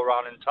think I'll go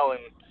around and telling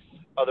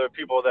other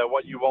people that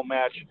what you won't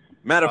match.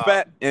 Matter of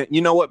fact, and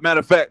you know what? Matter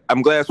of fact,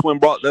 I'm glad Swim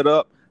brought that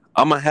up.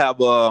 I'm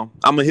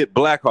gonna hit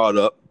Blackheart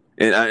up,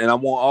 and I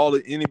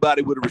want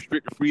anybody with a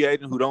restricted free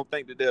agent who don't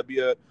think that they'll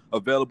be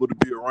available to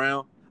be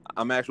around.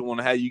 I'm actually want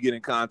to have you get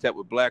in contact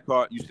with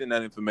Blackheart. You send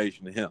that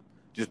information to him,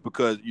 just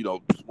because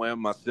Swim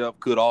myself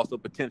could also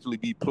potentially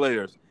be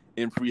players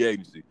in free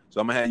agency.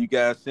 So I'm gonna have you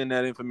guys send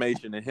that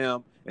information to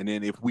him, and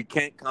then if we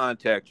can't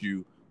contact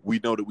you, we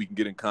know that we can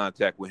get in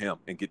contact with him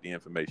and get the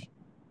information.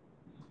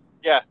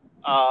 Yeah.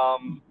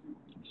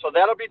 So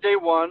that'll be day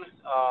one.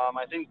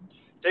 I think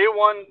day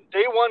one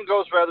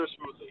goes rather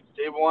smoothly.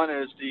 Day one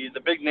is the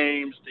big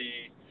names,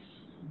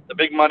 the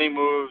big money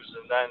moves,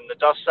 and then the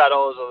dust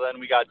settles, and then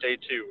we got day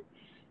 2.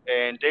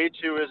 And day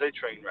 2 is a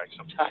train wreck.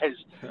 Sometimes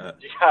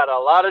you got a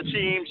lot of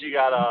teams, you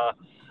got a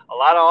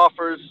lot of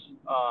offers,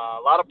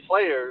 a lot of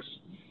players,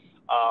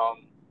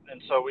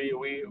 and so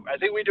I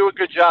think we do a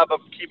good job of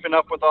keeping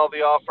up with all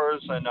the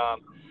offers. And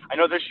I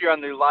know this year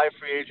on the live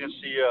free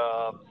agency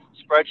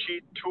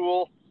spreadsheet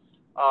tool,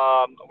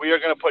 we are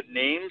going to put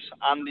names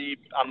on the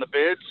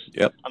bids,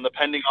 yep, on the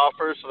pending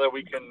offers, so that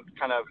we can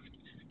kind of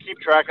keep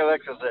track of that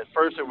because at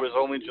first it was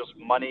only just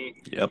money,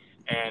 Yep.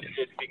 and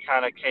it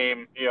kind of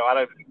came.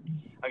 I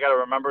got to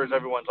remember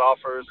everyone's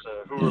offers,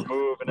 who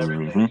removed, and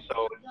everything.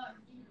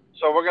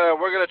 So we're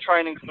gonna try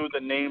and include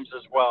the names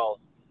as well.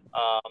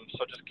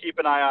 So just keep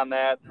an eye on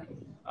that.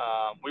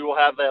 We will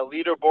have that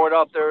leaderboard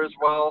out there as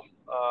well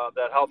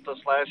that helped us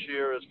last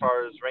year as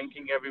far as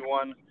ranking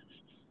everyone.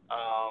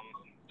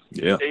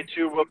 Yeah. Day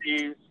 2 will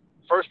be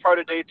first part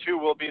of day 2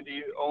 will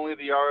be only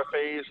the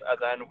RFAs, and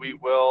then we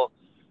will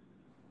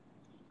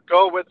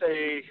go with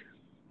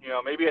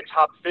maybe a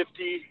top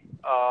 50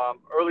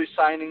 early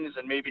signings,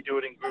 and maybe do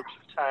it in groups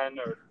of 10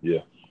 or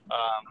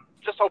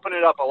just open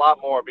it up a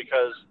lot more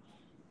because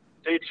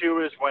day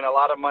 2 is when a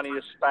lot of money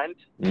is spent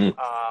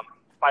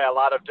by a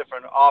lot of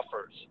different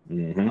offers.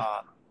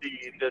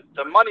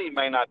 The money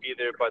may not be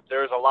there, but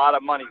there's a lot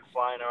of money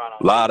flying around.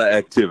 A lot of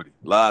activity.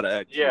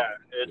 Yeah,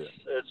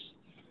 it's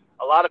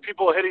a lot of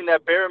people hitting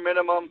that bare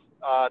minimum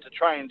to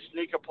try and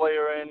sneak a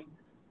player in.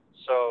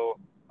 So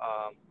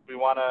we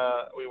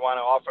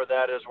wanna offer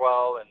that as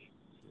well, and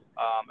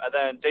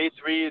then day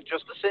 3,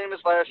 just the same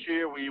as last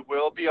year, we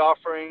will be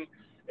offering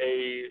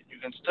you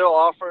can still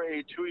offer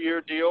a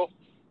 2-year deal.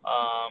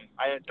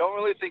 I don't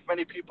really think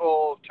many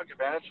people took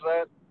advantage of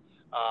that.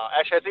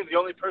 Actually, I think the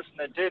only person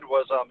that did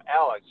was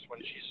Alex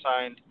when she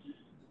signed.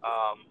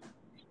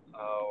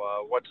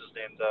 What's his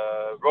name?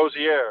 The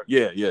Rosier.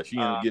 Yeah. She ended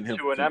up getting him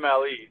to an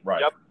MLE.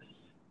 Right. Yep.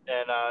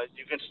 And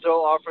you can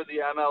still offer the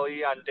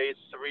MLE on day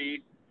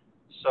 3.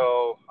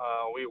 So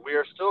we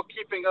are still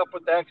keeping up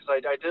with that because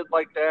I did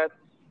like that.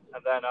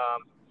 And then,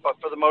 but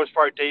for the most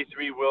part, day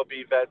 3 will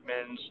be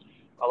Vetmans.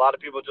 A lot of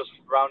people just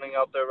rounding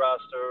out their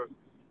roster.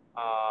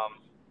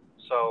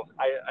 So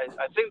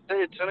I think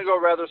it's going to go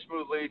rather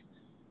smoothly.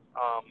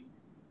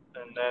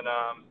 And then,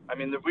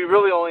 we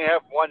really only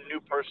have one new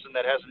person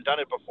that hasn't done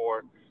it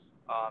before,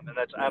 and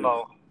that's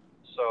Emo.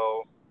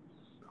 So,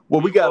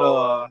 well, we got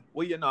I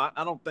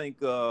don't think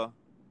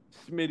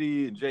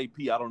Smitty and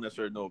JP. I don't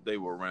necessarily know if they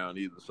were around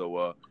either.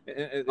 So,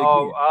 yeah,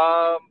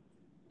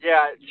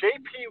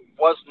 JP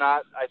was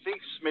not. I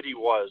think Smitty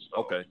was.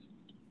 Though. Okay.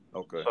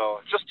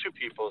 So just 2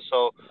 people.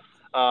 So,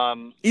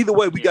 either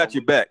way, we got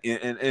your back.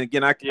 And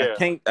again, I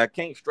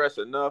can't stress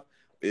enough.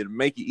 It'll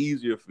make it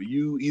easier for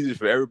you, easier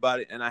for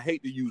everybody. And I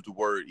hate to use the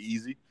word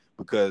easy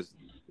because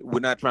we're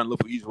not trying to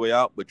look for easy way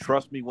out. But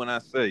trust me when I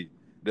say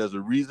there's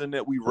a reason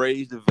that we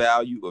raise the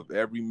value of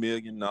every $1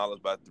 million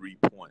by 3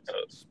 points.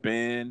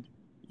 Spend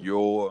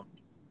your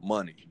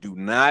money. Do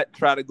not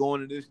try to go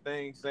into this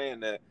thing saying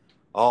that,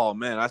 oh,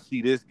 man, I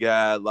see this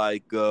guy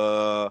like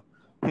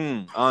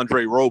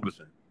Andre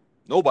Roberson.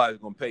 Nobody's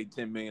going to pay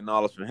 $10 million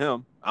for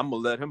him. I'm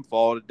going to let him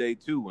fall to day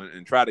 2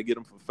 and try to get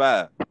him for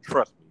 5.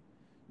 Trust me.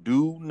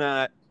 Do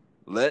not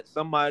let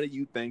somebody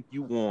you think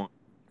you want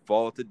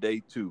fall to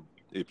day 2.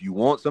 If you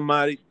want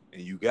somebody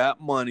and you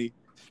got money,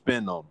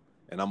 spend on them.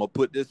 And I'm gonna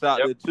put this out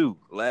there too.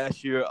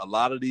 Last year, a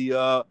lot of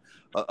the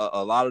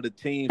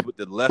teams with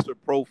the lesser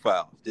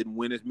profiles didn't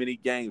win as many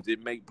games,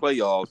 didn't make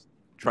playoffs,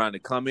 trying to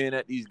come in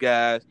at these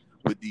guys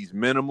with these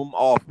minimum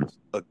offers.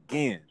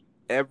 Again,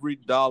 every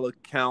dollar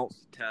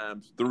counts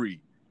times 3.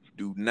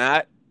 Do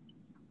not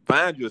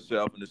find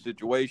yourself in a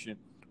situation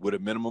with a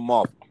minimum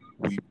offer.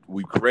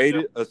 We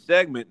created a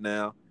segment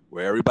now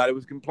where everybody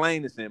was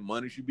complaining, saying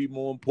money should be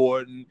more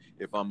important.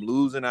 If I'm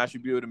losing, I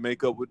should be able to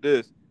make up with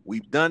this.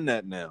 We've done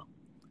that now.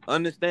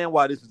 Understand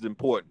why this is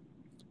important.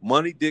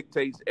 Money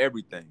dictates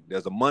everything.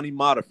 There's a money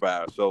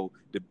modifier. So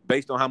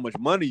based on how much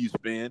money you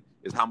spend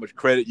is how much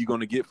credit you're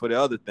going to get for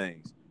the other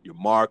things. Your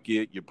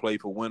market, your play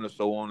for winner,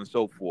 so on and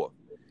so forth.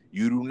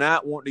 You do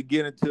not want to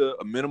get into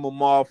a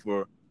minimum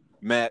offer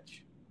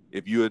match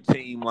if you're a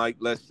team like,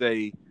 let's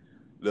say,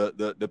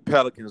 the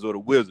Pelicans or the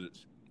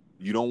Wizards.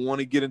 You don't want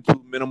to get into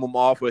a minimum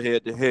offer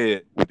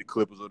head-to-head with the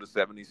Clippers or the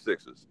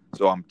 76ers.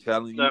 So I'm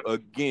telling you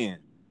again,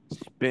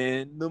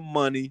 spend the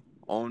money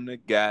on the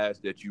guys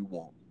that you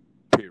want,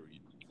 period.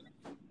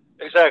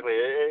 Exactly.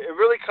 It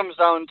really comes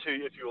down to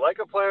if you like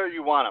a player,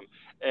 you want him,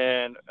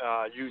 and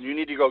you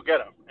need to go get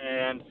him.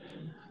 And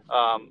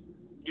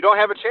you don't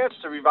have a chance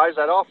to revise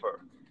that offer.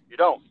 You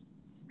don't.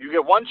 You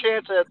get one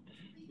chance at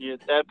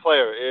that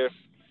player.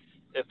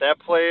 If that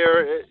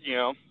player,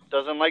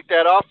 doesn't like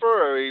that offer,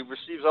 or he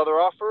receives other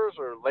offers,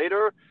 or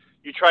later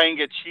you try and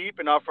get cheap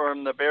and offer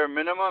him the bare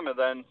minimum, and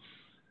then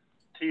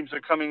teams are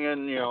coming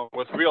in,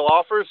 with real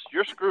offers,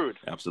 you're screwed.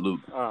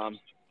 Absolutely. And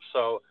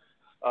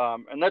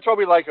that's what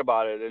we like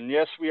about it. And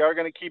yes, we are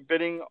going to keep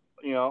bidding,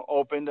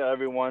 open to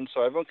everyone,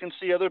 so everyone can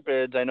see other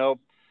bids. I know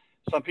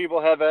some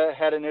people have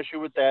had an issue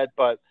with that,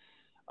 but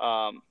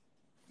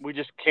we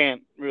just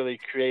can't really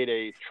create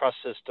a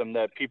trust system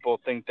that people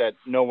think that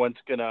no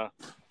one's going to,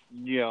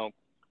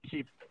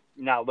 keep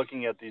not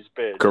looking at these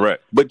bids.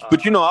 Correct. But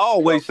I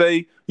always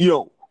say,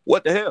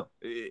 what the hell?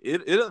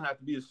 It doesn't have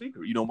to be a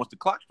secret. Once the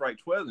clock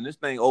strikes 12 and this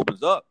thing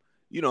opens up,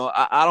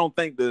 I don't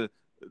think the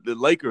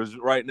Lakers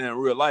right now in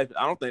real life,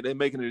 I don't think they're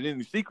making it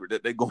any secret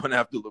that they're going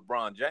after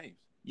LeBron James.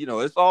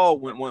 It's all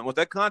once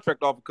that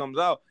contract offer comes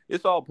out,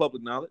 it's all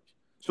public knowledge.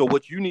 So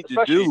what you need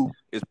to do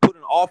is put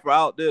an offer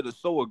out there that's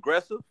so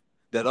aggressive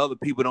that other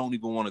people don't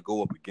even want to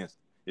go up against.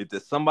 If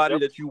there's somebody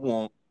that you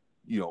want,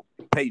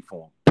 pay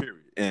for them,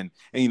 period.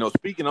 And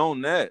speaking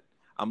on that,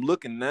 I'm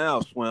looking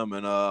now, Swim,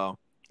 and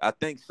I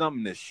think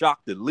something that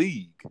shocked the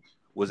league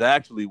was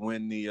actually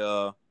when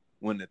the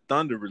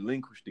Thunder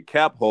relinquished the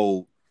cap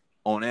hold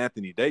on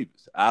Anthony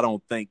Davis. I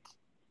don't think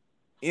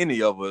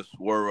any of us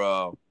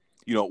were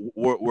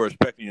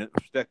expecting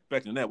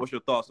that. What's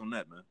your thoughts on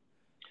that, man?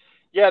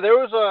 Yeah,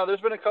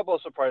 there's been a couple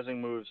of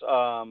surprising moves.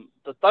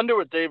 The Thunder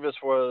with Davis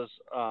was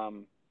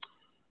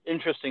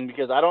interesting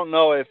because I don't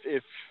know if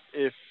it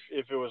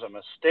was a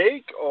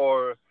mistake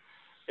or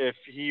if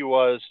he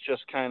was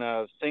just kind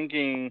of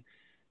thinking,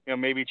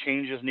 maybe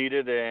change is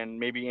needed and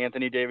maybe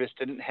Anthony Davis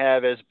didn't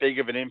have as big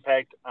of an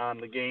impact on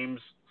the games,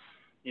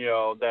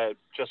 that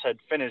just had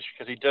finished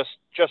because he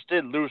just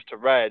did lose to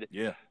Red.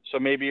 Yeah. So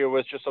maybe it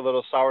was just a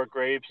little sour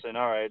grapes and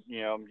all right,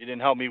 you didn't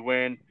help me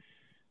win.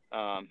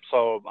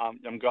 So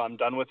I'm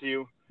done with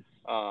you.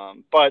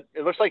 But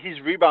it looks like he's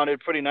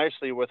rebounded pretty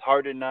nicely with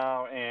Harden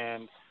now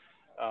and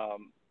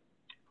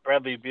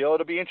Bradley Beal.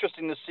 It'll be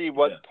interesting to see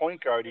what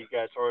point guard he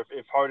gets, or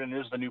if Harden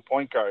is the new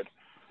point guard.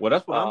 Well,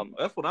 that's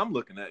what I'm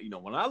looking at.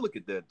 When I look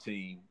at that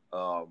team,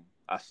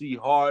 I see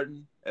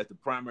Harden as the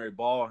primary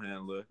ball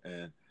handler,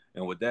 and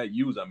with that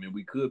use, I mean,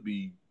 we could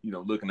be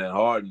looking at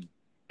Harden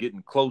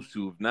getting close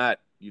to, if not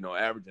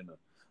averaging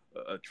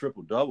a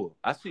triple double.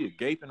 I see a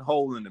gaping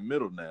hole in the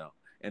middle now.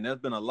 And there's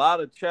been a lot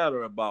of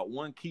chatter about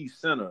one key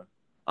center,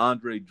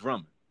 Andre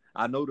Drummond.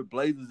 I know the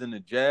Blazers and the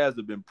Jazz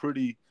have been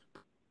pretty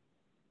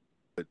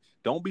 – but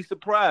don't be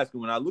surprised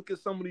when I look at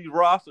some of these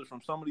rosters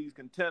from some of these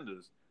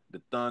contenders,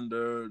 the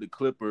Thunder, the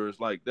Clippers,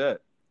 like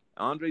that,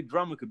 Andre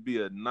Drummond could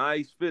be a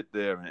nice fit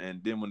there.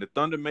 And then when the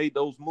Thunder made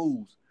those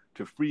moves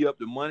to free up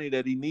the money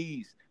that he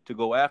needs to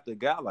go after a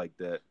guy like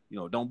that,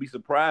 don't be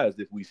surprised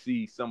if we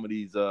see some of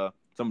these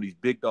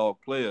big dog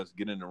players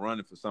get in the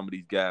running for some of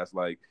these guys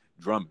like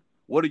Drummond.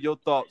 What are your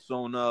thoughts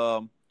on?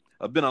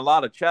 I've been a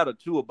lot of chatter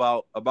too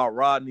about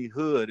Rodney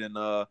Hood and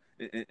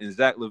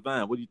Zach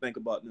LaVine. What do you think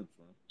about them,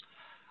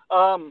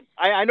 son?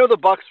 I know the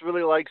Bucks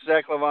really like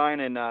Zach LaVine,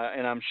 and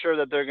I'm sure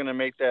that they're going to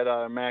make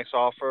that max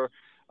offer.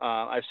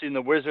 I've seen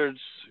the Wizards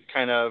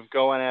kind of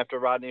going after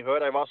Rodney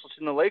Hood. I've also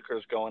seen the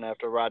Lakers going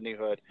after Rodney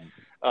Hood.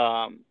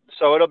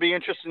 So it'll be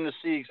interesting to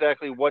see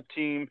exactly what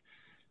team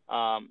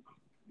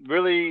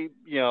really,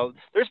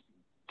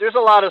 there's a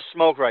lot of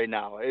smoke right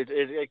now.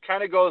 It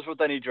kind of goes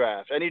with any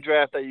draft. Any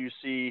draft that you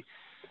see,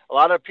 a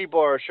lot of people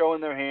are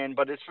showing their hand,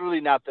 but it's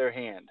really not their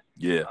hand.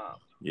 Yeah.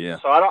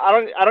 So I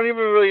don't even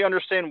really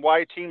understand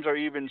why teams are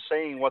even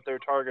saying what their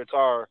targets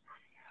are,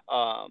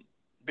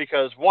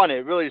 because one,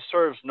 it really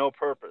serves no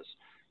purpose.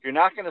 You're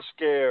not going to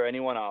scare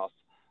anyone off.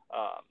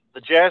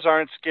 The Jazz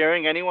aren't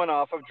scaring anyone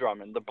off of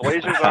Drummond. The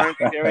Blazers aren't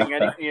scaring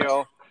any.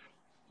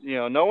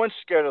 No one's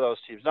scared of those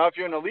teams. Now, if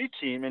you're an elite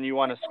team and you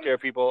want to scare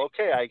people,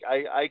 okay,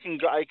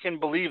 I can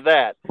believe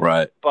that.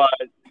 Right. But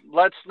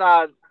let's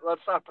not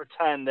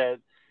pretend that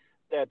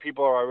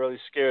people are really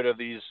scared of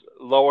these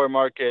lower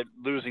market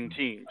losing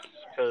teams.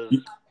 Because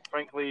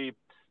frankly,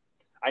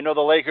 I know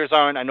the Lakers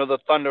aren't. I know the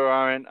Thunder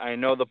aren't. I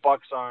know the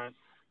Bucks aren't.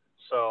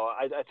 So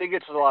I think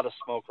it's a lot of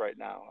smoke right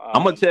now.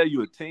 I'm gonna tell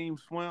you a team,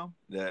 Swim,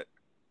 that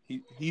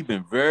he's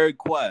been very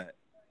quiet.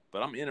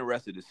 But I'm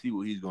interested to see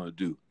what he's going to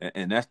do,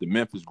 and that's the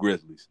Memphis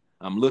Grizzlies.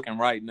 I'm looking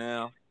right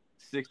now,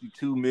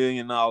 $62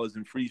 million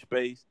in free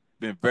space.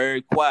 Been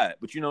very quiet,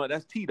 but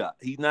that's T-Dot.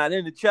 He's not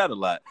in the chat a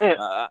lot.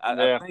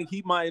 I think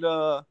he might.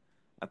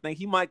 I think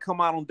he might come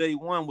out on day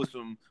one with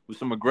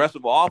some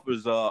aggressive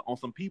offers on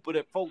some people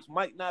that folks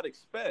might not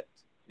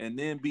expect, and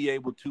then be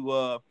able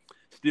to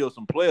steal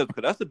some players.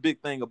 Because that's the big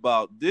thing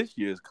about this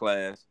year's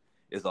class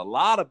is a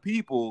lot of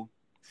people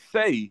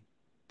say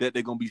that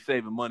they're going to be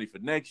saving money for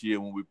next year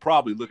when we're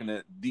probably looking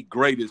at the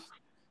greatest,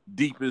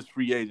 deepest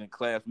free agent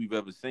class we've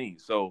ever seen.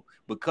 So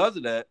because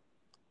of that,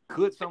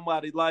 could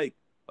somebody like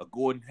a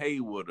Gordon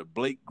Hayward, a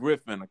Blake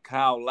Griffin, a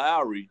Kyle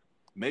Lowry,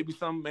 maybe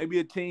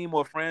a team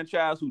or a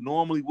franchise who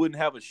normally wouldn't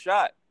have a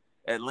shot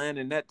at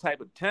landing that type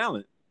of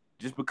talent,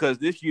 just because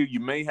this year you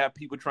may have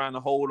people trying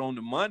to hold on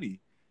to money,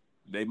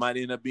 they might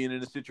end up being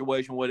in a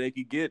situation where they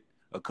could get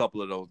a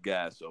couple of those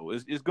guys. So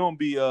it's going to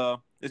be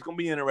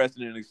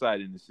interesting and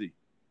exciting to see.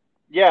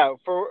 Yeah,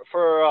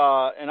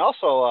 and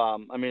also,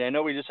 I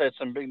know we just had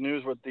some big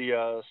news with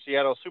the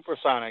Seattle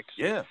Supersonics.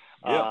 Yeah.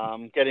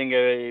 Getting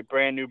a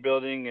brand new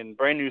building and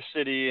brand new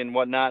city and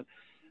whatnot.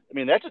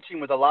 That's a team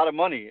with a lot of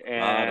money.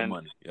 And, a lot of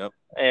money. Yep.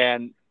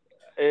 And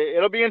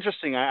it'll be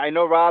interesting. I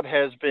know Rob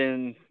has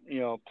been,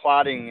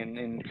 plotting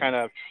and kind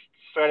of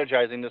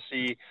strategizing to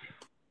see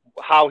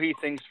how he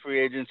thinks free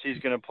agency is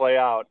going to play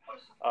out.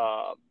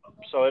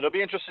 So it'll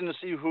be interesting to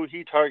see who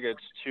he targets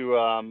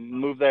to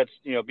move that,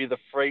 be the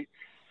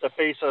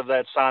face of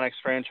that Sonics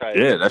franchise.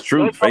 Yeah, that's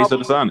true. The face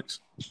of the Sonics.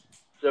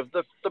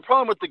 The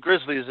problem with the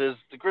Grizzlies is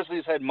the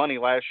Grizzlies had money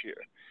last year,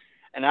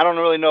 and I don't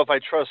really know if I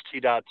trust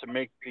T-Dot to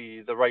make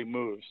the right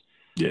moves.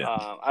 Yeah.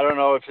 I don't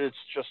know if it's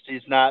just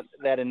he's not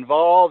that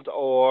involved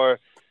or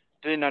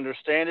didn't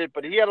understand it,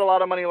 but he had a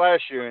lot of money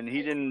last year, and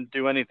he didn't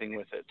do anything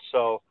with it.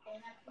 So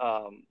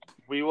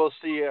we will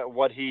see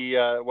what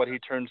he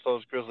turns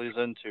those Grizzlies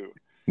into.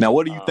 Now,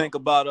 what do you think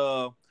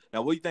about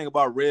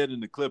Red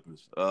and the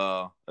Clippers?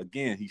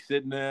 Again, he's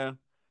sitting there,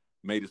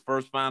 made his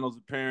first finals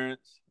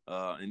appearance,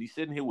 and he's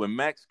sitting here with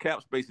max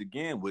cap space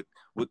again with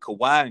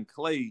Kawhi and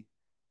Klay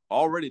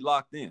already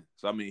locked in.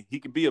 So I mean, he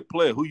could be a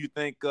player. Who you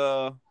think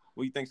some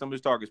of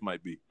his targets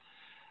might be?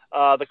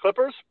 The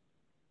Clippers?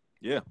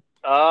 Yeah.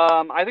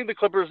 I think the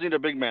Clippers need a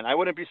big man. I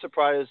wouldn't be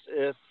surprised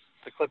if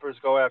the Clippers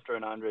go after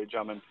an Andre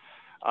Drummond.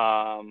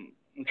 I'm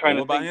trying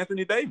to think. What about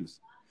Anthony Davis?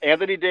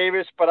 Anthony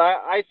Davis, but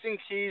I think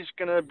he's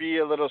going to be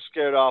a little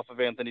scared off of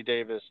Anthony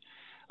Davis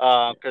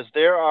because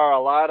there are a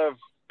lot of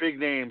big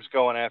names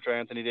going after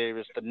Anthony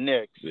Davis. The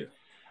Knicks,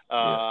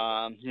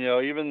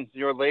 even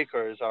your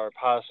Lakers are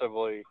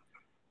possibly,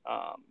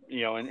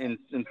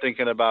 in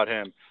thinking about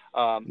him.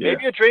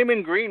 Maybe a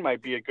Draymond Green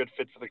might be a good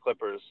fit for the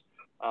Clippers.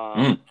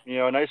 A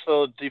nice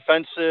little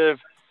defensive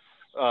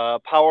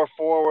power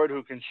forward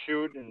who can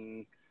shoot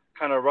and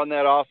kind of run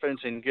that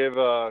offense and give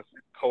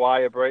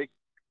Kawhi a break.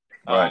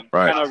 Right.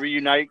 Kind of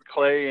reunite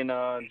Klay and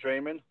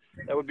Draymond.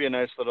 That would be a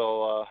nice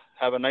little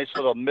have a nice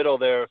little middle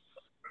there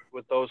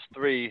with those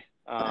three.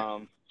 I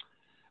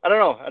don't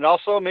know, and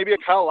also maybe a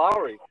Kyle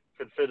Lowry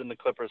could fit in the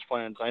Clippers'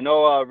 plans. I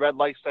know Red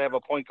likes to have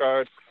a point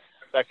guard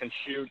that can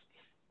shoot.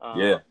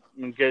 And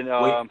get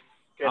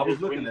his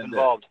wings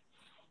involved.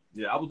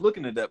 Yeah, I was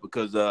looking at that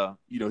because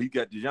he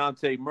got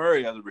DeJounte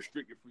Murray as a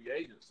restricted free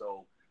agent,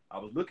 so. I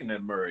was looking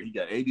at Murray. He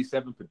got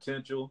 87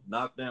 potential,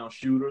 knockdown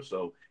shooter.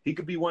 So he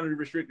could be one of the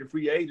restricted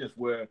free agents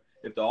where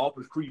if the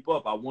offers creep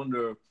up, I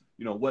wonder,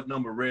 what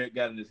number Red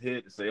got in his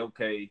head to say,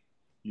 okay,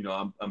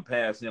 I'm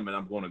past him and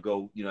I'm going to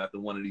go,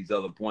 after one of these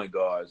other point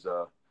guards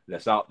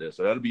that's out there.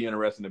 So that'll be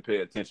interesting to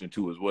pay attention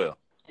to as well.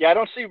 Yeah, I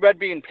don't see Red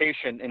being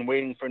patient and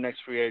waiting for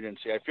next free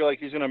agency. I feel like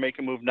he's going to make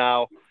a move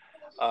now.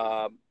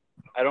 I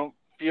don't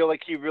feel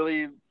like he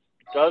really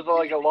does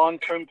like a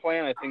long-term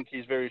plan. I think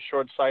he's very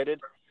short-sighted.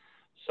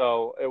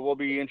 So it will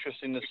be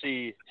interesting to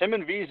see him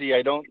and VZ.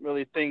 I don't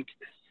really think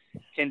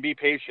can be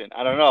patient.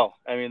 I don't know.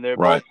 I mean, they're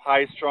both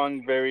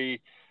high-strung,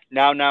 very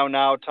now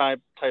type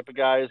of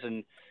guys,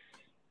 and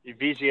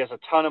VZ has a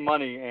ton of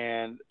money,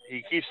 and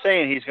he keeps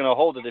saying he's going to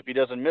hold it if he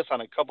doesn't miss on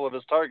a couple of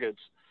his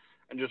targets,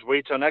 and just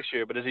wait till next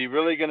year. But is he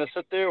really going to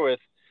sit there with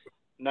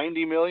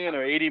 $90 million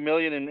or $80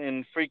 million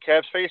in free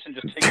cap space and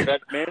just take vet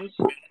mins?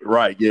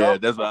 Right. Yeah,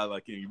 that's what I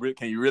like.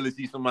 Can you really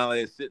see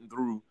somebody that's sitting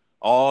through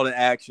all the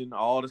action,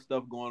 all the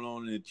stuff going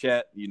on in the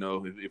chat?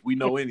 If we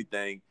know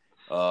anything,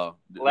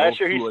 last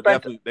year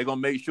they're gonna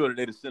make sure that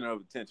they're the center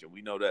of attention.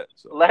 We know that.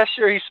 So. Last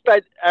year he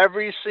spent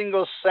every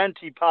single cent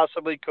he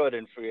possibly could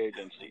in free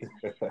agency.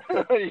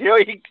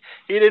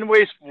 He didn't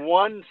waste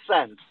 1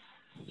 cent.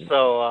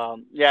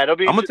 So it'll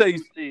be. I'm gonna tell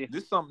you,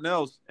 this is something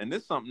else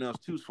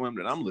too, Swim,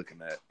 that I'm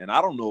looking at, and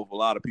I don't know if a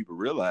lot of people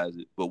realize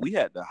it, but we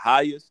had the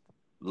highest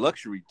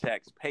luxury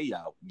tax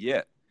payout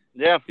yet.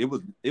 Yeah, it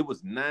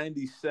was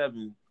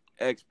 97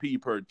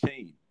 XP per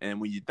team.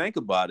 And when you think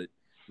about it,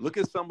 look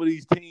at some of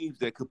these teams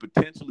that could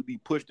potentially be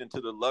pushed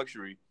into the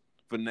luxury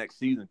for next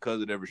season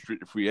because of their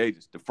restricted free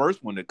agents. The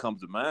first one that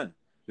comes to mind,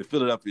 the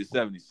Philadelphia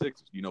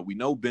 76ers. We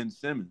know Ben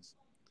Simmons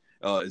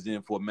is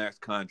in for a max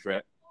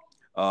contract,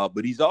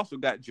 but he's also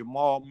got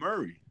Jamal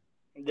Murray,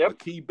 a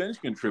key bench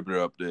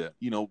contributor up there.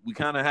 We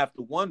kind of have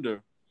to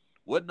wonder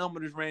what number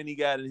does Randy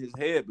got in his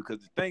head, because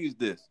the thing is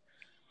this.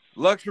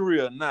 Luxury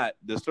or not,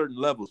 there's certain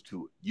levels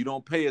to it. You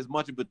don't pay as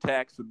much of a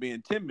tax for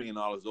being $10 million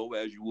over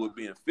as you would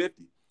being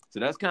 50. So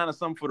that's kind of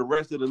something for the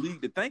rest of the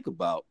league to think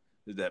about,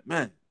 is that,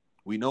 man,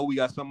 we know we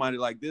got somebody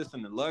like this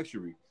in the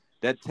luxury.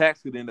 That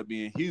tax could end up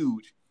being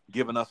huge,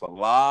 giving us a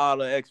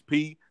lot of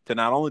XP to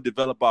not only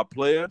develop our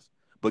players,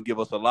 but give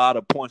us a lot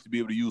of points to be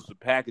able to use the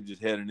packages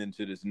heading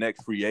into this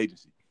next free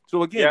agency.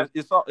 So, again,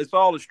 it's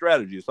all a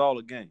strategy. It's all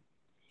a game.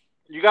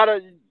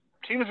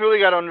 Teams really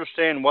got to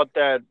understand what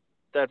that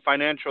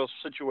financial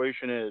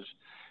situation is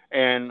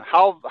and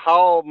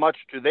how much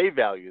do they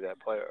value that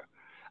player.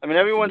 I mean,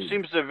 everyone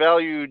seems to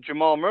value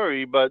Jamal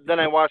Murray, but then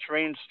I watch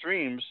Rain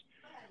streams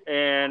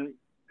and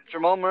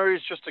Jamal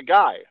Murray's just a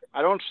guy.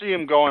 I don't see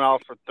him going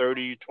out for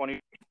 30, 20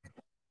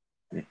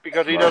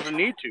 because he doesn't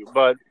need to.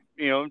 But,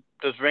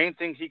 does Rain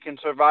think he can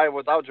survive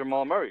without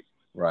Jamal Murray?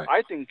 Right.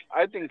 I think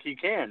he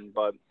can,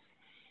 but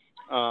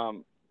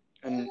and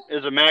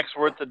is a max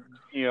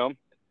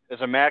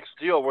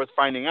deal worth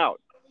finding out?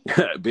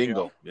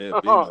 Bingo. Yeah,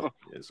 bingo.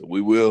 Yeah, so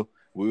we will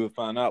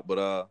find out.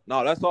 But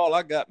no, that's all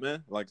I got,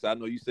 man. Like I said, I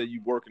know you said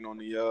you working on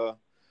the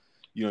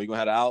you're gonna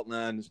have the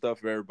outline and stuff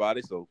for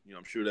everybody. So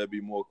I'm sure there'll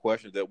be more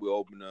questions that we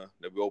open to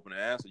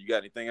answer. You got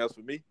anything else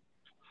for me?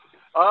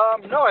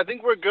 No, I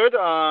think we're good.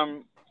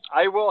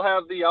 I will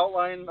have the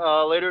outline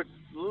later.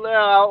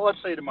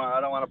 Let's say tomorrow.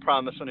 I don't want to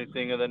promise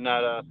anything and then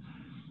not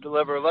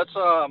deliver.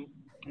 I'm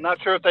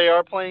not sure if they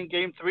are playing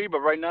Game 3,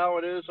 but right now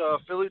it is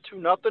Philly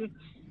 2-0.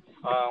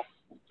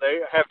 They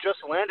have just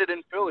landed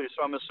in Philly,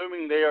 so I'm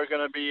assuming they are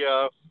going to be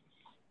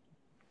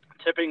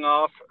tipping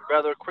off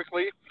rather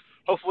quickly.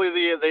 Hopefully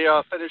they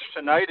finish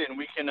tonight and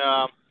we can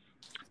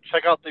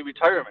check out the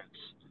retirements.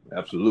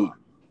 Absolutely.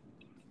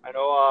 I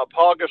know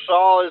Paul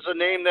Gasol is a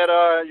name that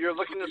you're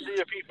looking to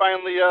see if he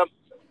finally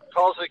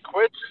calls it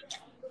quits.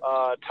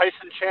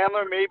 Tyson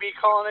Chandler may be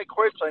calling it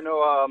quits. I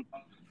know.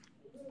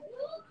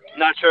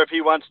 Not sure if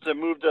he wants to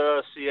move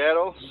to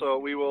Seattle, so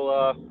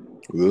we'll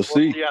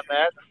see on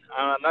that.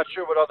 I'm not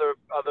sure what other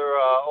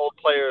old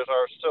players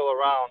are still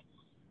around.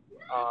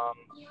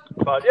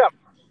 But yeah,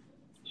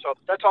 so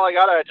that's all I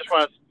got. I just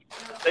want to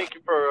thank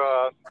you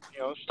for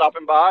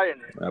stopping by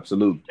and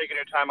Absolutely taking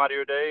your time out of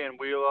your day, and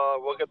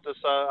we'll get this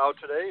out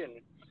today,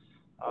 and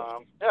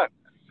yeah,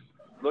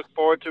 look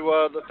forward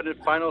to the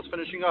finals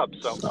finishing up.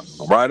 So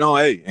right on,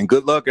 hey, and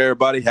good luck,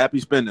 everybody. Happy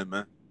spending,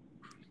 man.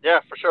 Yeah,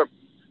 for sure.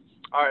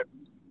 All right,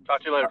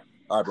 talk to you later.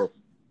 All right, bro.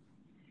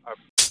 All right.